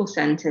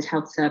 people-centred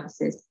health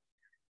services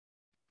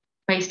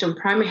based on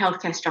primary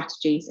healthcare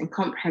strategies and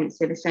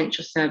comprehensive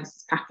essential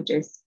services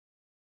packages.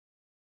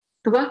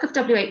 The work of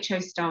WHO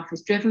staff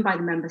is driven by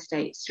the member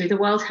states through the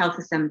World Health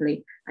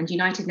Assembly and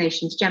United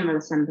Nations General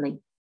Assembly.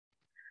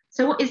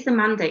 So what is the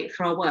mandate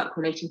for our work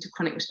relating to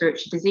chronic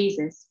respiratory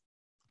diseases?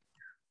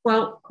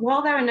 Well,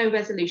 while there are no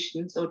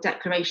resolutions or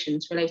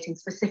declarations relating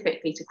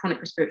specifically to chronic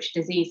respiratory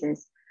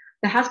diseases,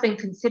 there has been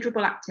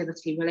considerable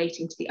activity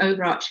relating to the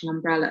overarching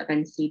umbrella of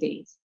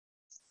NCDs.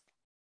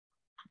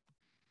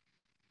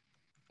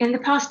 In the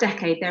past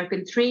decade, there have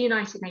been 3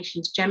 United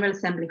Nations General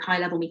Assembly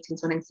high-level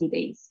meetings on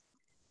NCDs.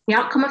 The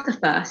outcome of the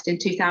first, in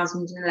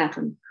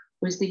 2011,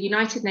 was the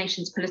United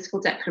Nations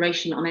Political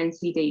Declaration on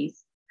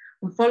NCDs,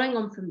 and following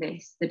on from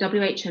this, the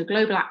WHO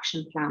Global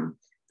Action Plan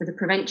for the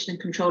Prevention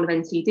and Control of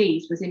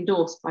NCDs was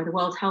endorsed by the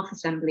World Health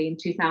Assembly in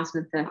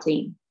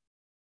 2013.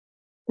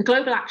 The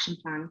Global Action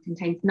Plan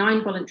contains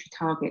 9 voluntary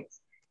targets,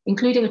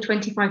 including a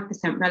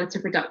 25%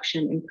 relative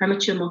reduction in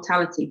premature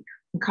mortality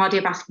from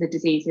cardiovascular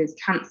diseases,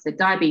 cancer,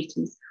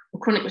 diabetes, or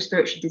chronic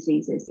respiratory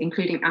diseases,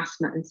 including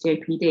asthma and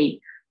COPD,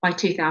 by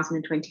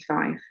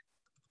 2025.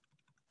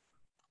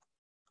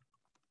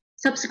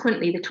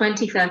 Subsequently, the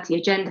 2030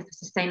 Agenda for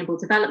Sustainable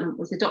Development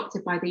was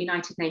adopted by the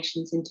United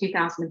Nations in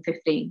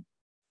 2015.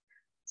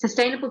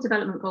 Sustainable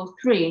Development Goal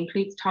 3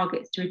 includes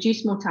targets to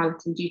reduce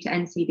mortality due to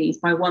NCDs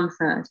by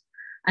 1/3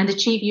 and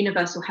achieve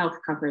universal health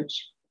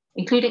coverage,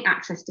 including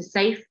access to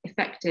safe,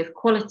 effective,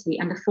 quality,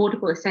 and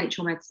affordable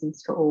essential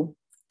medicines for all.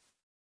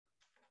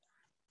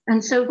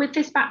 And so with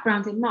this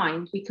background in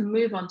mind, we can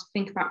move on to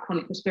think about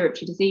chronic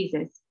respiratory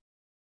diseases.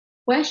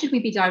 Where should we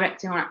be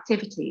directing our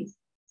activities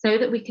so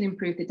that we can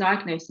improve the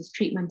diagnosis,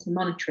 treatment, and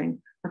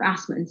monitoring of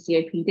asthma and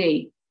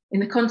COPD in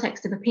the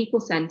context of a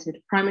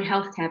people-centred, primary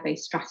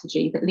healthcare-based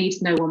strategy that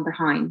leaves no one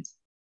behind?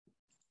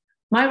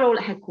 My role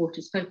at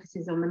headquarters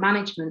focuses on the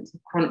management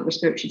of chronic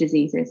respiratory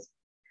diseases.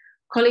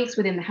 Colleagues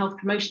within the Health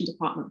Promotion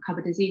Department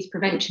cover disease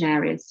prevention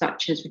areas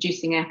such as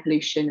reducing air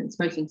pollution and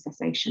smoking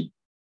cessation.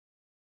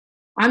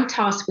 I'm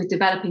tasked with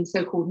developing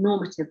so-called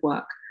normative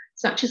work,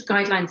 such as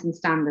guidelines and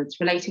standards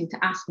relating to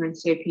asthma and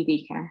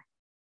COPD care.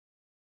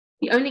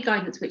 The only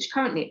guidance which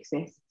currently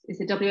exists is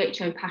the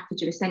WHO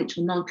Package of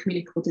Essential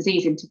Non-Communicable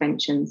Disease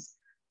Interventions,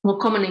 more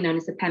commonly known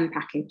as the PEN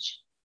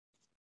package.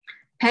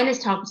 PEN is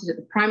targeted at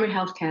the primary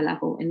healthcare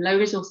level in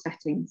low-resource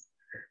settings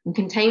and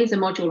contains a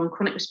module on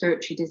chronic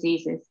respiratory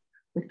diseases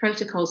with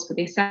protocols for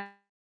the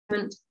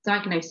assessment,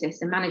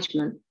 diagnosis, and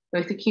management,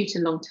 both acute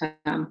and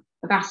long-term,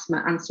 of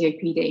asthma and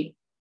COPD.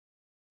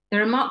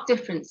 There are marked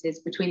differences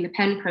between the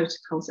PEN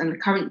protocols and the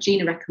current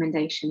GINA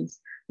recommendations,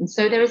 and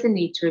so there is a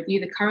need to review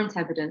the current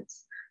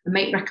evidence and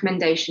make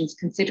recommendations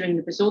considering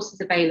the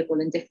resources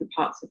available in different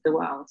parts of the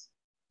world.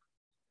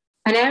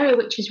 An area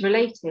which is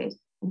related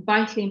and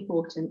vitally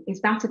important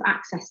is that of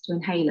access to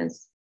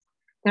inhalers.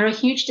 There are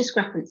huge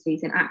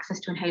discrepancies in access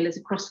to inhalers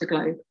across the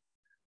globe.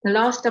 The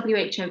last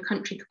WHO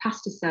country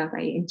capacity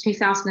survey in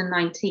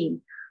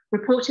 2019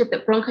 reported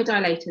that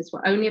bronchodilators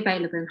were only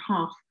available in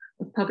half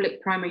of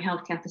public primary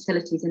healthcare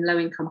facilities in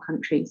low-income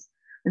countries,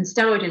 and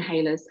steroid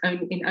inhalers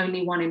in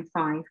only 1 in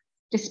 5,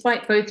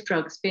 despite both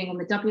drugs being on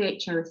the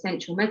WHO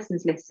essential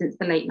medicines list since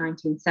the late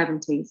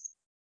 1970s.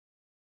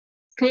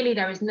 Clearly,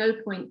 there is no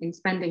point in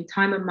spending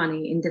time and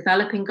money in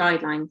developing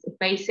guidelines if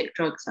basic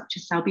drugs such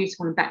as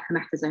salbutamol and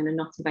beclomethasone are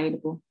not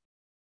available.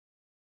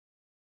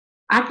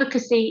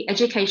 Advocacy,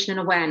 education, and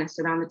awareness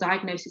around the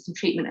diagnosis and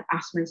treatment of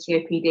asthma and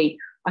COPD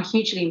are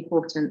hugely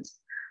important,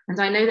 and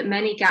I know that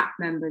many GAP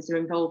members are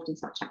involved in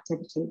such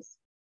activities.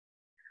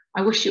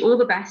 I wish you all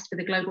the best for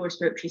the Global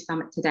Respiratory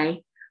Summit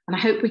today, and I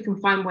hope we can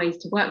find ways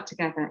to work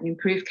together and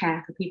improve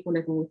care for people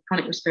living with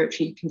chronic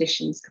respiratory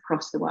conditions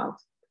across the world.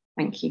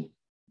 Thank you.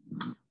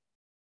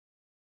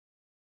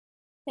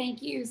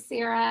 Thank you,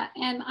 Sarah.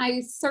 And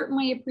I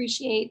certainly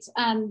appreciate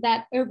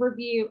that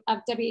overview of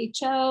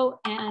WHO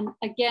and,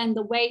 again,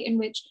 the way in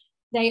which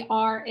they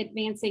are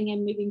advancing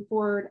and moving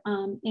forward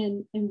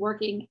in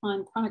working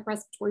on chronic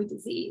respiratory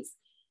disease.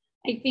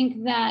 I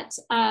think that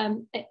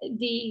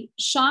the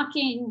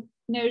shocking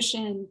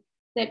notion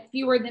that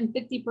fewer than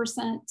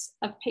 50%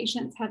 of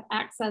patients have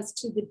access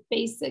to the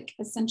basic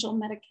essential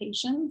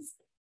medications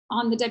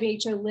on the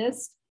WHO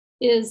list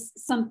is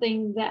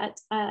something that,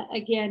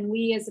 again,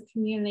 we as a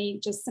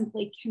community just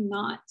simply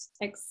cannot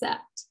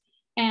accept.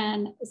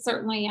 And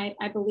certainly,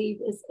 I believe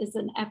is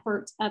an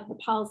effort of the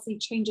policy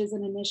changes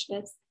and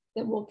initiatives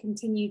that we'll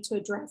continue to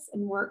address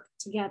and work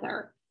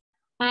together.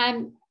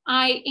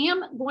 I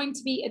am going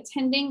to be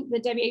attending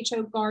the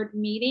WHO GARD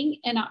meeting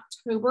in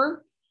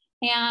October,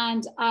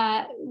 and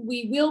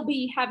we will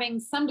be having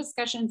some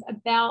discussions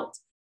about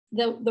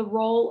the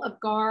role of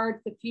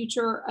GARD, the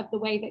future of the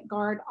way that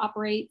GARD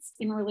operates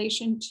in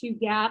relation to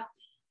GAP.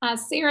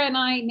 Sarah and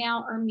I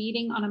now are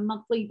meeting on a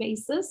monthly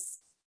basis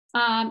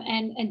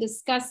and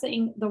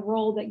discussing the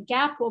role that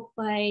GAP will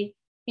play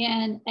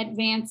in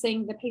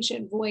advancing the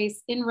patient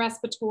voice in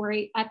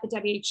respiratory at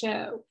the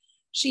WHO.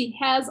 She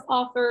has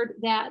offered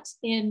that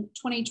in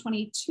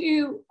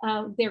 2022,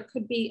 there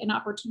could be an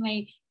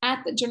opportunity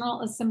at the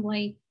General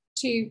Assembly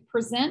to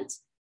present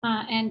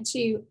and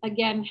to,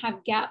 again,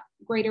 have GAP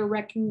greater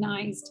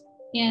recognized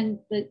in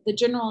the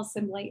General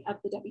Assembly of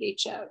the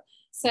WHO.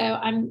 So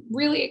I'm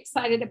really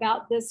excited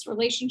about this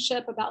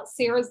relationship, about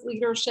Sarah's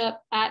leadership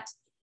at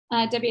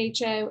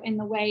WHO, and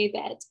the way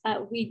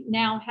that we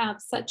now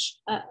have such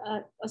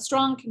a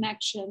strong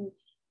connection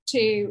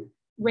to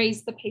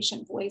raise the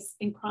patient voice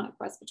in chronic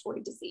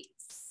respiratory disease.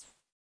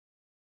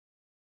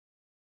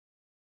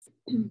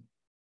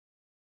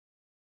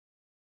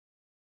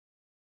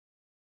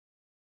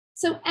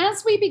 So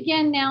as we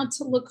begin now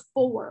to look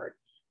forward,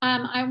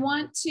 I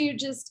want to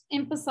just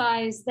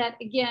emphasize that,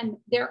 again,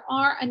 there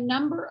are a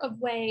number of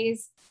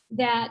ways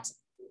that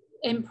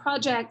and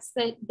projects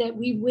that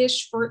we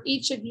wish for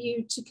each of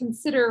you to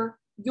consider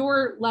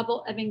your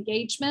level of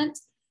engagement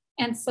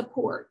and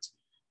support.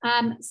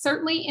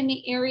 Certainly in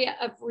the area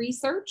of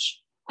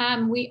research,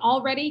 we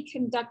already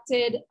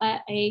conducted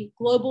a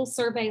global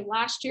survey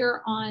last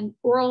year on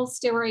oral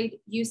steroid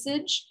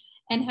usage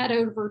and had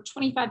over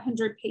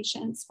 2,500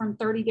 patients from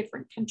 30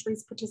 different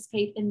countries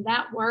participate in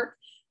that work.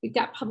 We've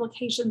got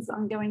publications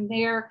ongoing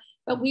there,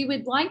 but we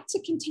would like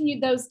to continue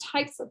those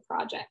types of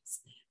projects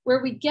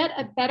where we get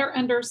a better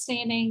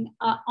understanding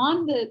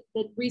on the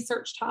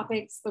research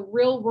topics, the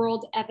real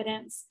world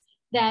evidence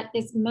that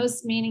is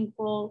most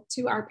meaningful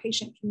to our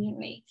patient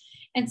community.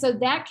 And so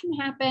that can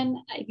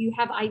happen if you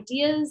have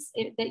ideas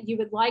that you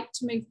would like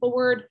to move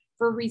forward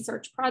for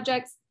research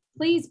projects,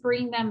 please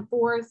bring them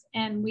forth,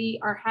 and we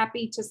are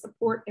happy to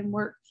support and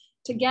work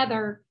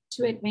together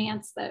to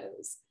advance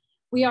those.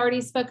 We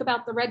already spoke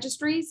about the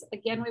registries.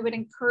 Again, we would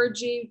encourage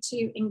you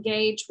to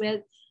engage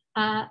with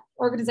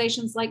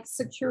organizations like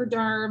Secure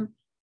Derm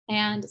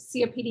and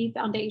COPD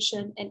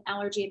Foundation and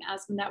Allergy and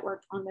Asthma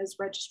Network on those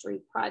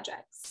registry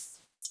projects.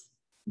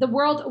 The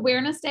World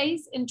Awareness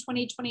Days in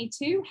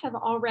 2022 have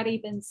already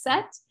been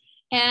set,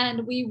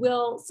 and we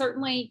will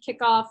certainly kick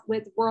off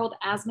with World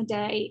Asthma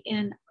Day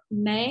in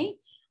May,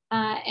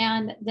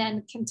 and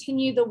then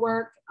continue the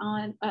work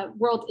on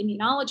World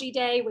Immunology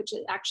Day, which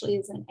actually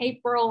is in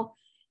April,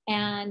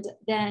 and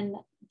then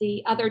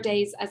the other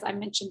days, as I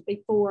mentioned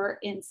before,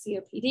 in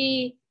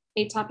COPD,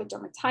 atopic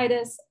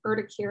dermatitis,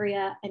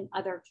 urticaria, and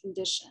other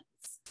conditions.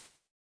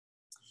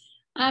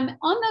 On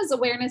those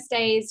awareness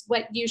days,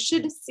 what you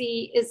should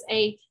see is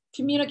a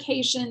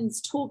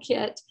communications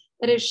toolkit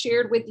that is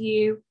shared with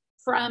you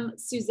from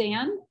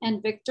Suzanne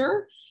and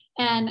Victor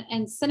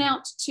and sent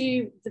out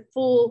to the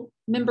full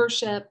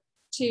membership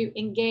to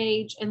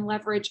engage and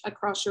leverage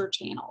across your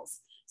channels.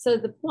 So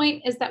the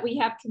point is that we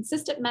have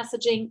consistent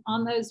messaging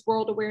on those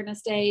World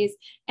Awareness Days,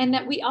 and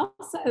that we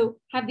also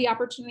have the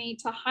opportunity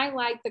to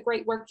highlight the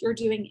great work you're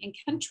doing in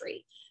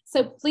country.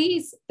 So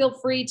please feel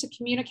free to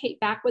communicate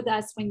back with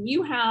us when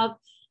you have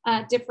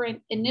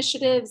different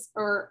initiatives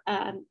or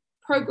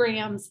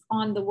programs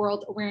on the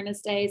World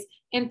Awareness Days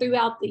and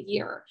throughout the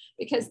year,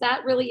 because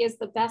that really is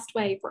the best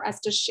way for us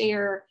to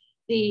share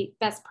the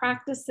best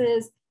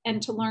practices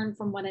and to learn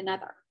from one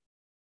another.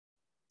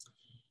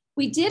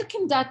 We did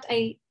conduct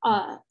a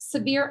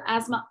severe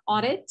asthma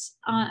audit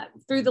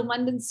through the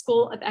London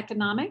School of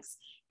Economics,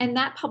 and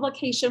that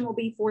publication will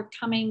be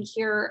forthcoming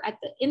here at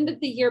the end of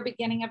the year,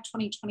 beginning of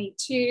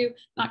 2022.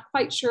 Not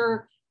quite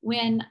sure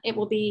when it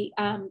will be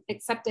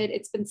accepted.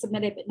 It's been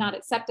submitted, but not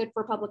accepted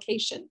for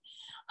publication.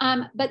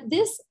 But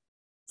this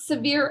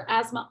severe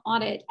asthma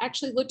audit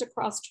actually looked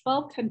across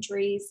 12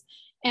 countries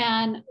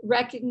and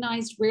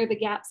recognized where the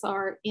gaps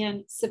are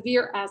in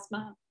severe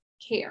asthma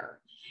care.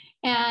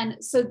 And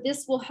so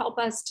this will help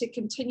us to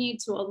continue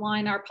to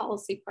align our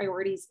policy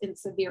priorities in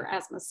severe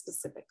asthma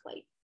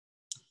specifically.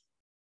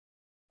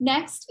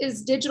 Next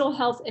is digital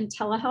health and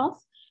telehealth.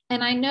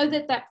 And I know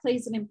that that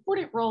plays an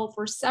important role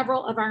for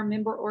several of our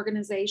member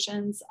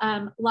organizations,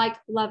 like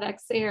Love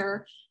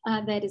XAir,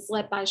 that is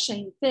led by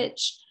Shane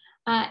Fitch.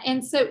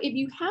 And so if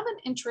you have an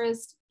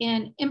interest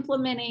in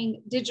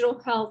implementing digital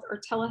health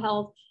or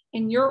telehealth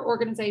in your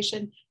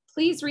organization,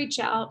 please reach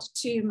out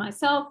to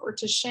myself or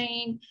to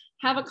Shane,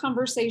 have a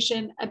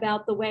conversation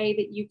about the way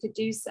that you could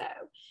do so.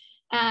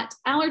 At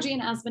Allergy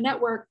and Asthma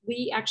Network,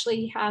 we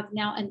actually have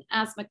now an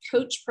asthma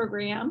coach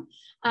program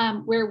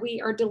where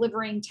we are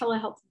delivering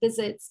telehealth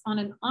visits on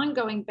an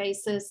ongoing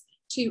basis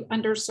to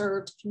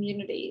underserved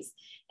communities.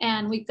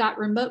 And we've got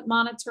remote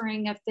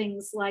monitoring of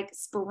things like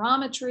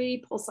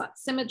spirometry, pulse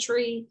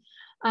oximetry,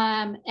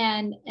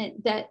 and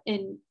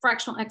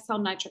fractional exhale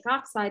nitric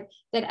oxide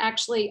that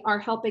actually are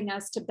helping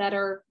us to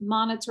better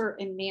monitor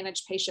and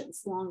manage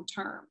patients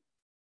long-term.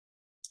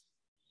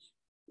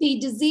 The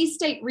Disease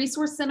State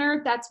Resource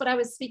Center, that's what I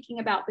was speaking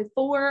about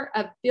before,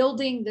 of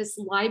building this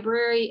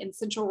library and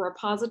central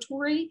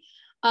repository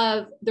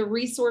of the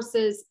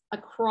resources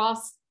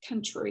across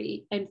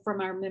country and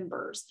from our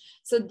members.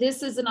 So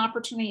this is an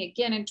opportunity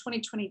again in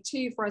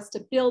 2022 for us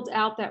to build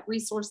out that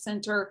resource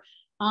center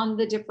on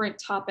the different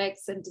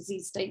topics and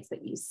disease states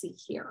that you see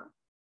here.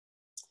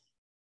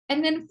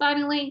 And then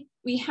finally,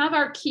 we have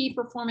our key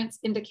performance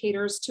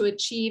indicators to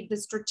achieve the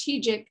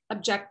strategic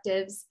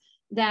objectives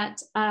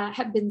that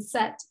have been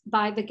set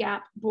by the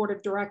GAP Board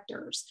of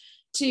Directors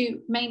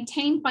to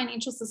maintain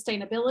financial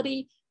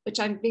sustainability, which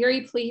I'm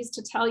very pleased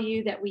to tell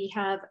you that we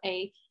have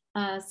a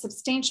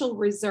substantial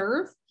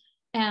reserve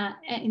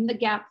in the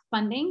GAP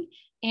funding,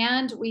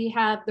 and we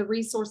have the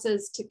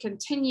resources to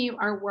continue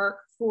our work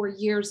for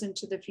years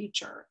into the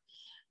future.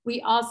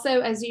 We also,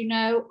 as you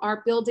know,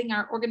 are building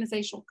our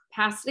organizational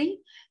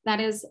capacity.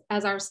 That is,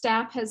 as our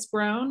staff has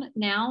grown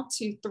now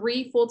to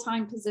 3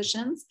 full-time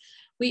positions.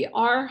 We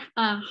are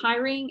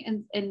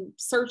hiring and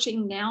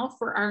searching now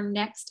for our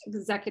next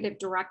executive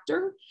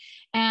director.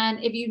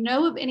 And if you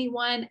know of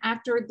anyone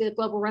after the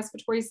Global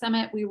Respiratory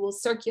Summit, we will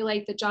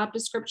circulate the job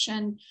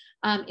description.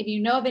 If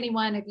you know of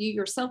anyone, if you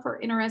yourself are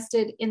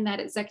interested in that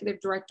executive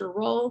director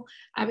role,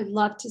 I would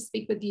love to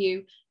speak with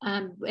you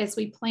as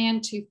we plan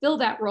to fill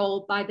that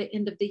role by the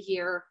end of the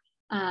year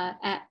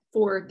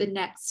for the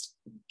next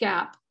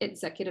GAP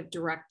executive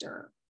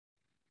director.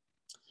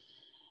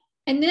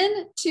 And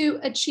then to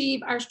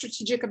achieve our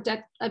strategic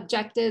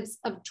objectives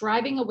of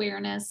driving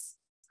awareness,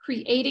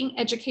 creating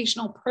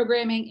educational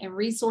programming and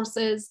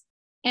resources,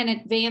 and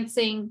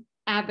advancing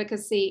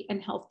advocacy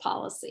and health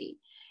policy.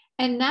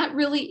 And that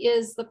really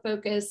is the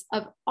focus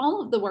of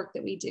all of the work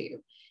that we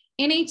do.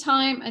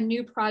 Anytime a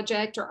new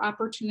project or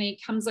opportunity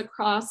comes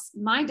across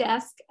my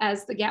desk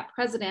as the GAP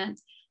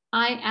president,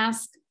 I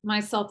ask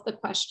myself the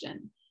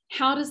question,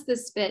 how does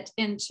this fit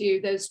into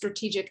those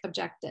strategic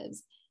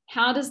objectives?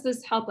 How does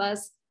this help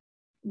us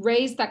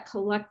raise that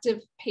collective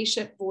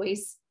patient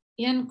voice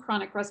in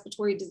chronic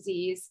respiratory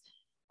disease,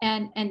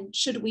 and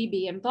should we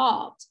be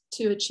involved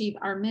to achieve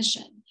our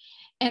mission?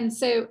 And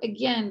so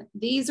again,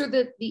 these are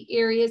the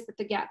areas that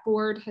the GAP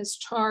board has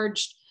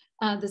charged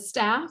the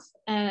staff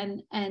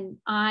and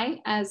I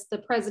as the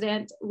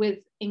president with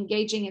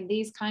engaging in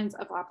these kinds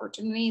of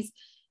opportunities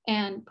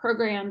and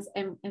programs,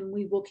 and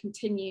we will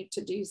continue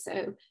to do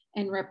so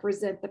and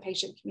represent the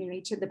patient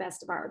community to the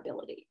best of our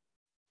ability.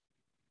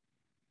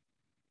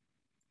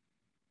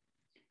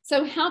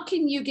 So how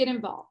can you get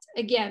involved?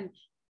 Again,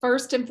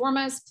 first and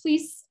foremost,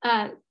 please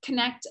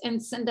connect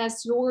and send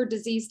us your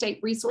disease state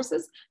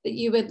resources that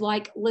you would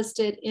like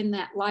listed in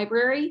that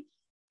library.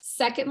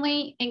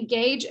 Secondly,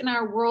 engage in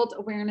our World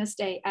Awareness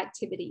Day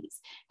activities.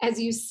 As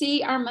you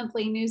see our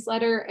monthly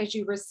newsletter, as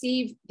you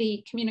receive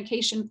the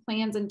communication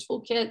plans and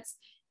toolkits,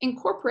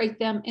 incorporate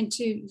them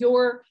into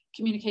your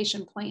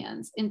communication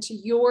plans, into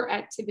your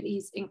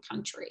activities in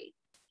country.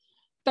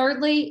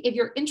 Thirdly, if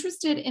you're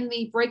interested in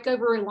the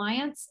Breakover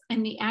Alliance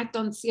and the Act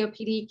on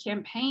COPD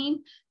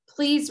campaign,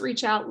 please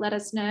reach out, let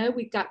us know.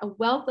 We've got a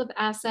wealth of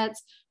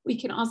assets We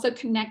can also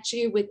connect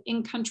you with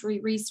in-country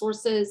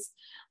resources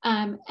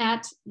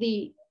at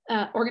the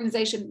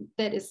organization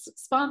that is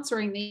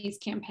sponsoring these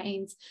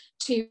campaigns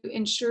to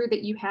ensure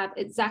that you have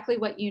exactly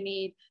what you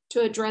need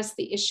to address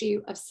the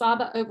issue of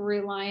SABA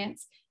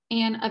over-reliance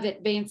and of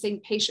advancing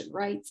patient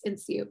rights in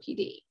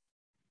COPD.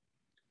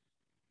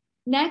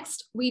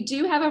 Next, we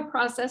do have a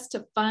process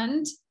to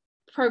fund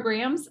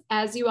programs.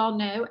 As you all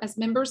know, as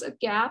members of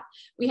GAP,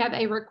 we have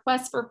a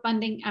request for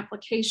funding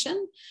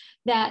application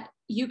that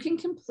you can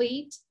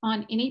complete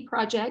on any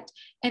project,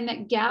 and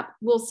that GAP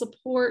will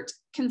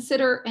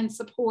consider and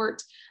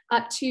support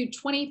up to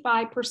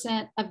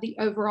 25% of the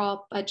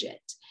overall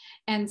budget.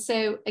 And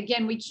so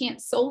again, we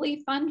can't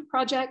solely fund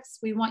projects.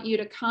 We want you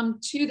to come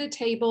to the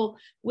table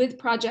with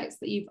projects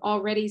that you've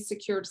already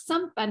secured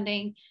some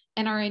funding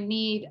and are in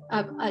need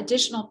of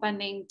additional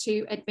funding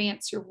to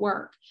advance your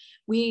work.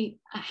 We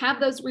have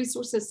those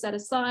resources set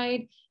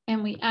aside,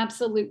 and we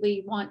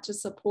absolutely want to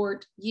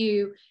support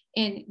you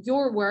in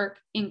your work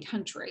in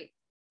country.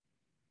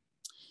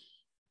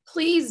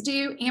 Please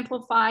do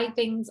amplify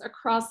things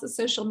across the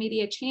social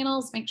media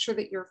channels. Make sure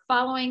that you're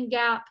following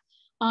GAP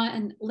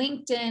on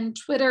LinkedIn,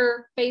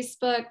 Twitter,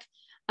 Facebook.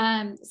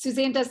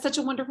 Suzanne does such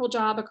a wonderful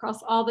job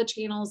across all the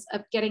channels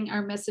of getting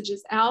our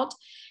messages out,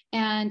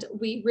 and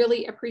we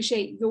really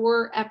appreciate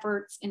your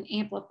efforts in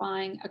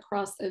amplifying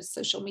across those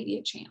social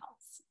media channels.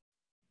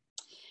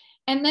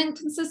 And then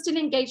consistent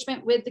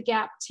engagement with the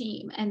GAP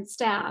team and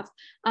staff.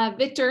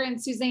 Victor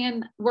and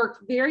Suzanne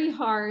work very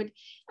hard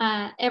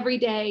every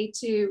day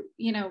to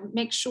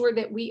make sure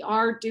that we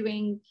are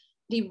doing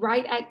the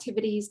right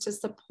activities to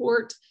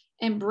support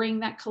and bring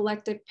that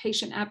collective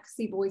patient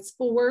advocacy voice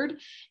forward.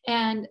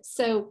 And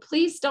so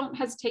please don't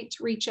hesitate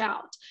to reach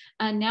out.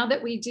 Now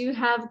that we do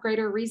have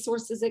greater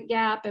resources at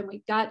GAP and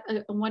we've got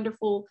a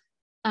wonderful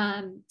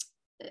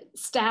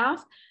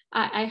staff,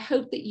 I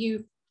hope that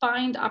you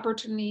find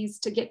opportunities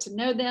to get to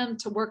know them,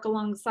 to work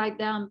alongside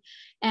them,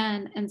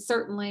 and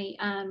certainly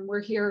we're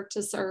here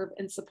to serve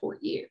and support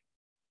you.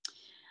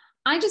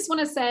 I just want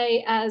to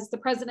say, as the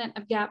president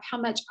of GAP, how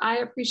much I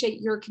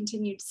appreciate your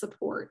continued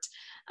support.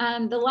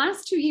 The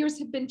last 2 years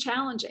have been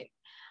challenging.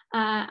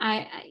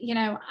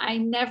 I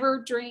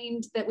never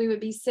dreamed that we would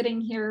be sitting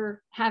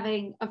here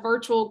having a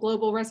virtual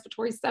Global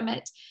Respiratory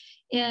Summit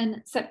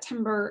in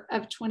September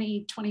of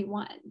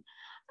 2021.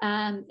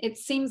 It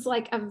seems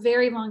like a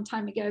very long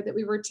time ago that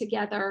we were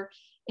together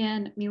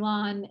in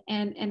Milan,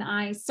 and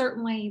I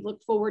certainly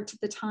look forward to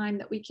the time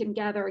that we can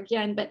gather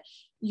again. But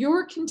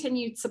your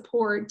continued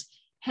support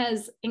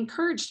has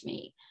encouraged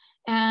me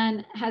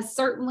and has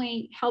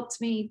certainly helped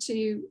me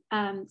to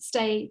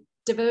stay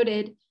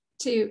devoted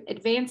to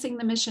advancing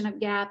the mission of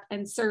GAP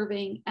and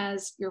serving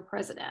as your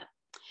president.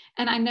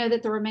 And I know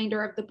that the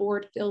remainder of the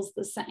board feels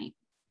the same.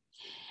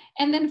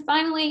 And then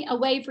finally, a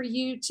way for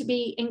you to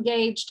be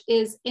engaged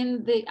is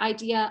in the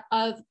idea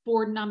of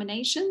board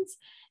nominations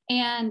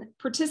and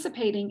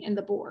participating in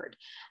the board.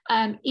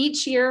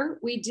 Each year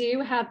we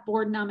do have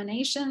board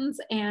nominations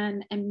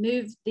and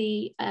move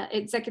the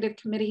executive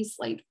committee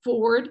slate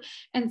forward.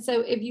 And so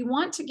if you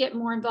want to get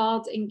more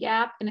involved in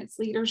GAP and its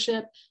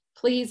leadership,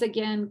 please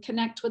again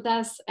connect with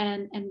us,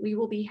 and we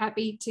will be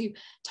happy to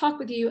talk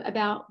with you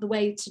about the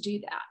way to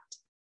do that.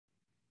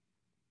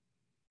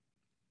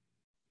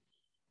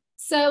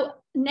 So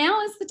now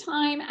is the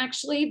time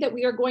actually that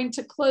we are going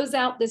to close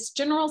out this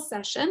general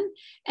session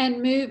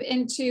and move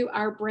into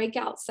our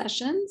breakout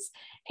sessions.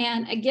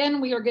 And again,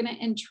 we are going to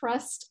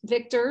entrust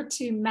Victor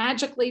to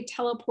magically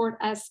teleport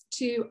us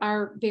to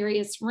our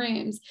various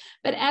rooms.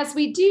 But as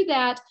we do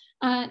that,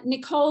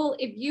 Nicole,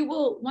 if you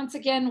will once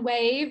again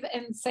wave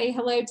and say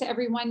hello to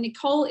everyone.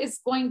 Nicole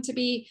is going to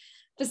be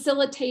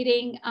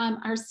facilitating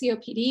our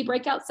COPD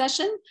breakout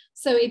session.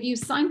 So if you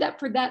signed up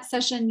for that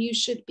session, you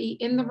should be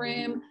in the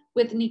room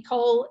with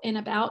Nicole in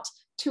about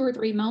 2 or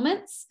 3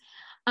 moments.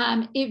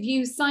 If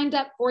you signed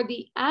up for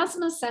the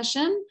asthma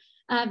session,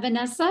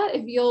 Vanessa,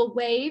 if you'll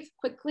wave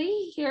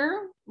quickly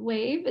here,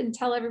 wave and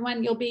tell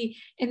everyone you'll be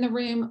in the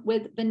room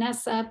with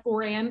Vanessa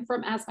Foran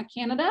from Asthma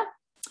Canada.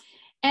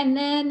 And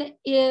then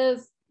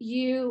if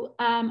you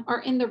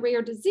are in the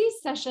rare disease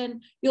session,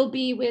 you'll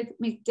be with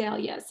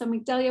Migdalia. So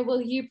Migdalia,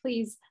 will you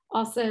please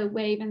also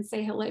wave and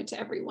say hello to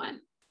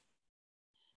everyone?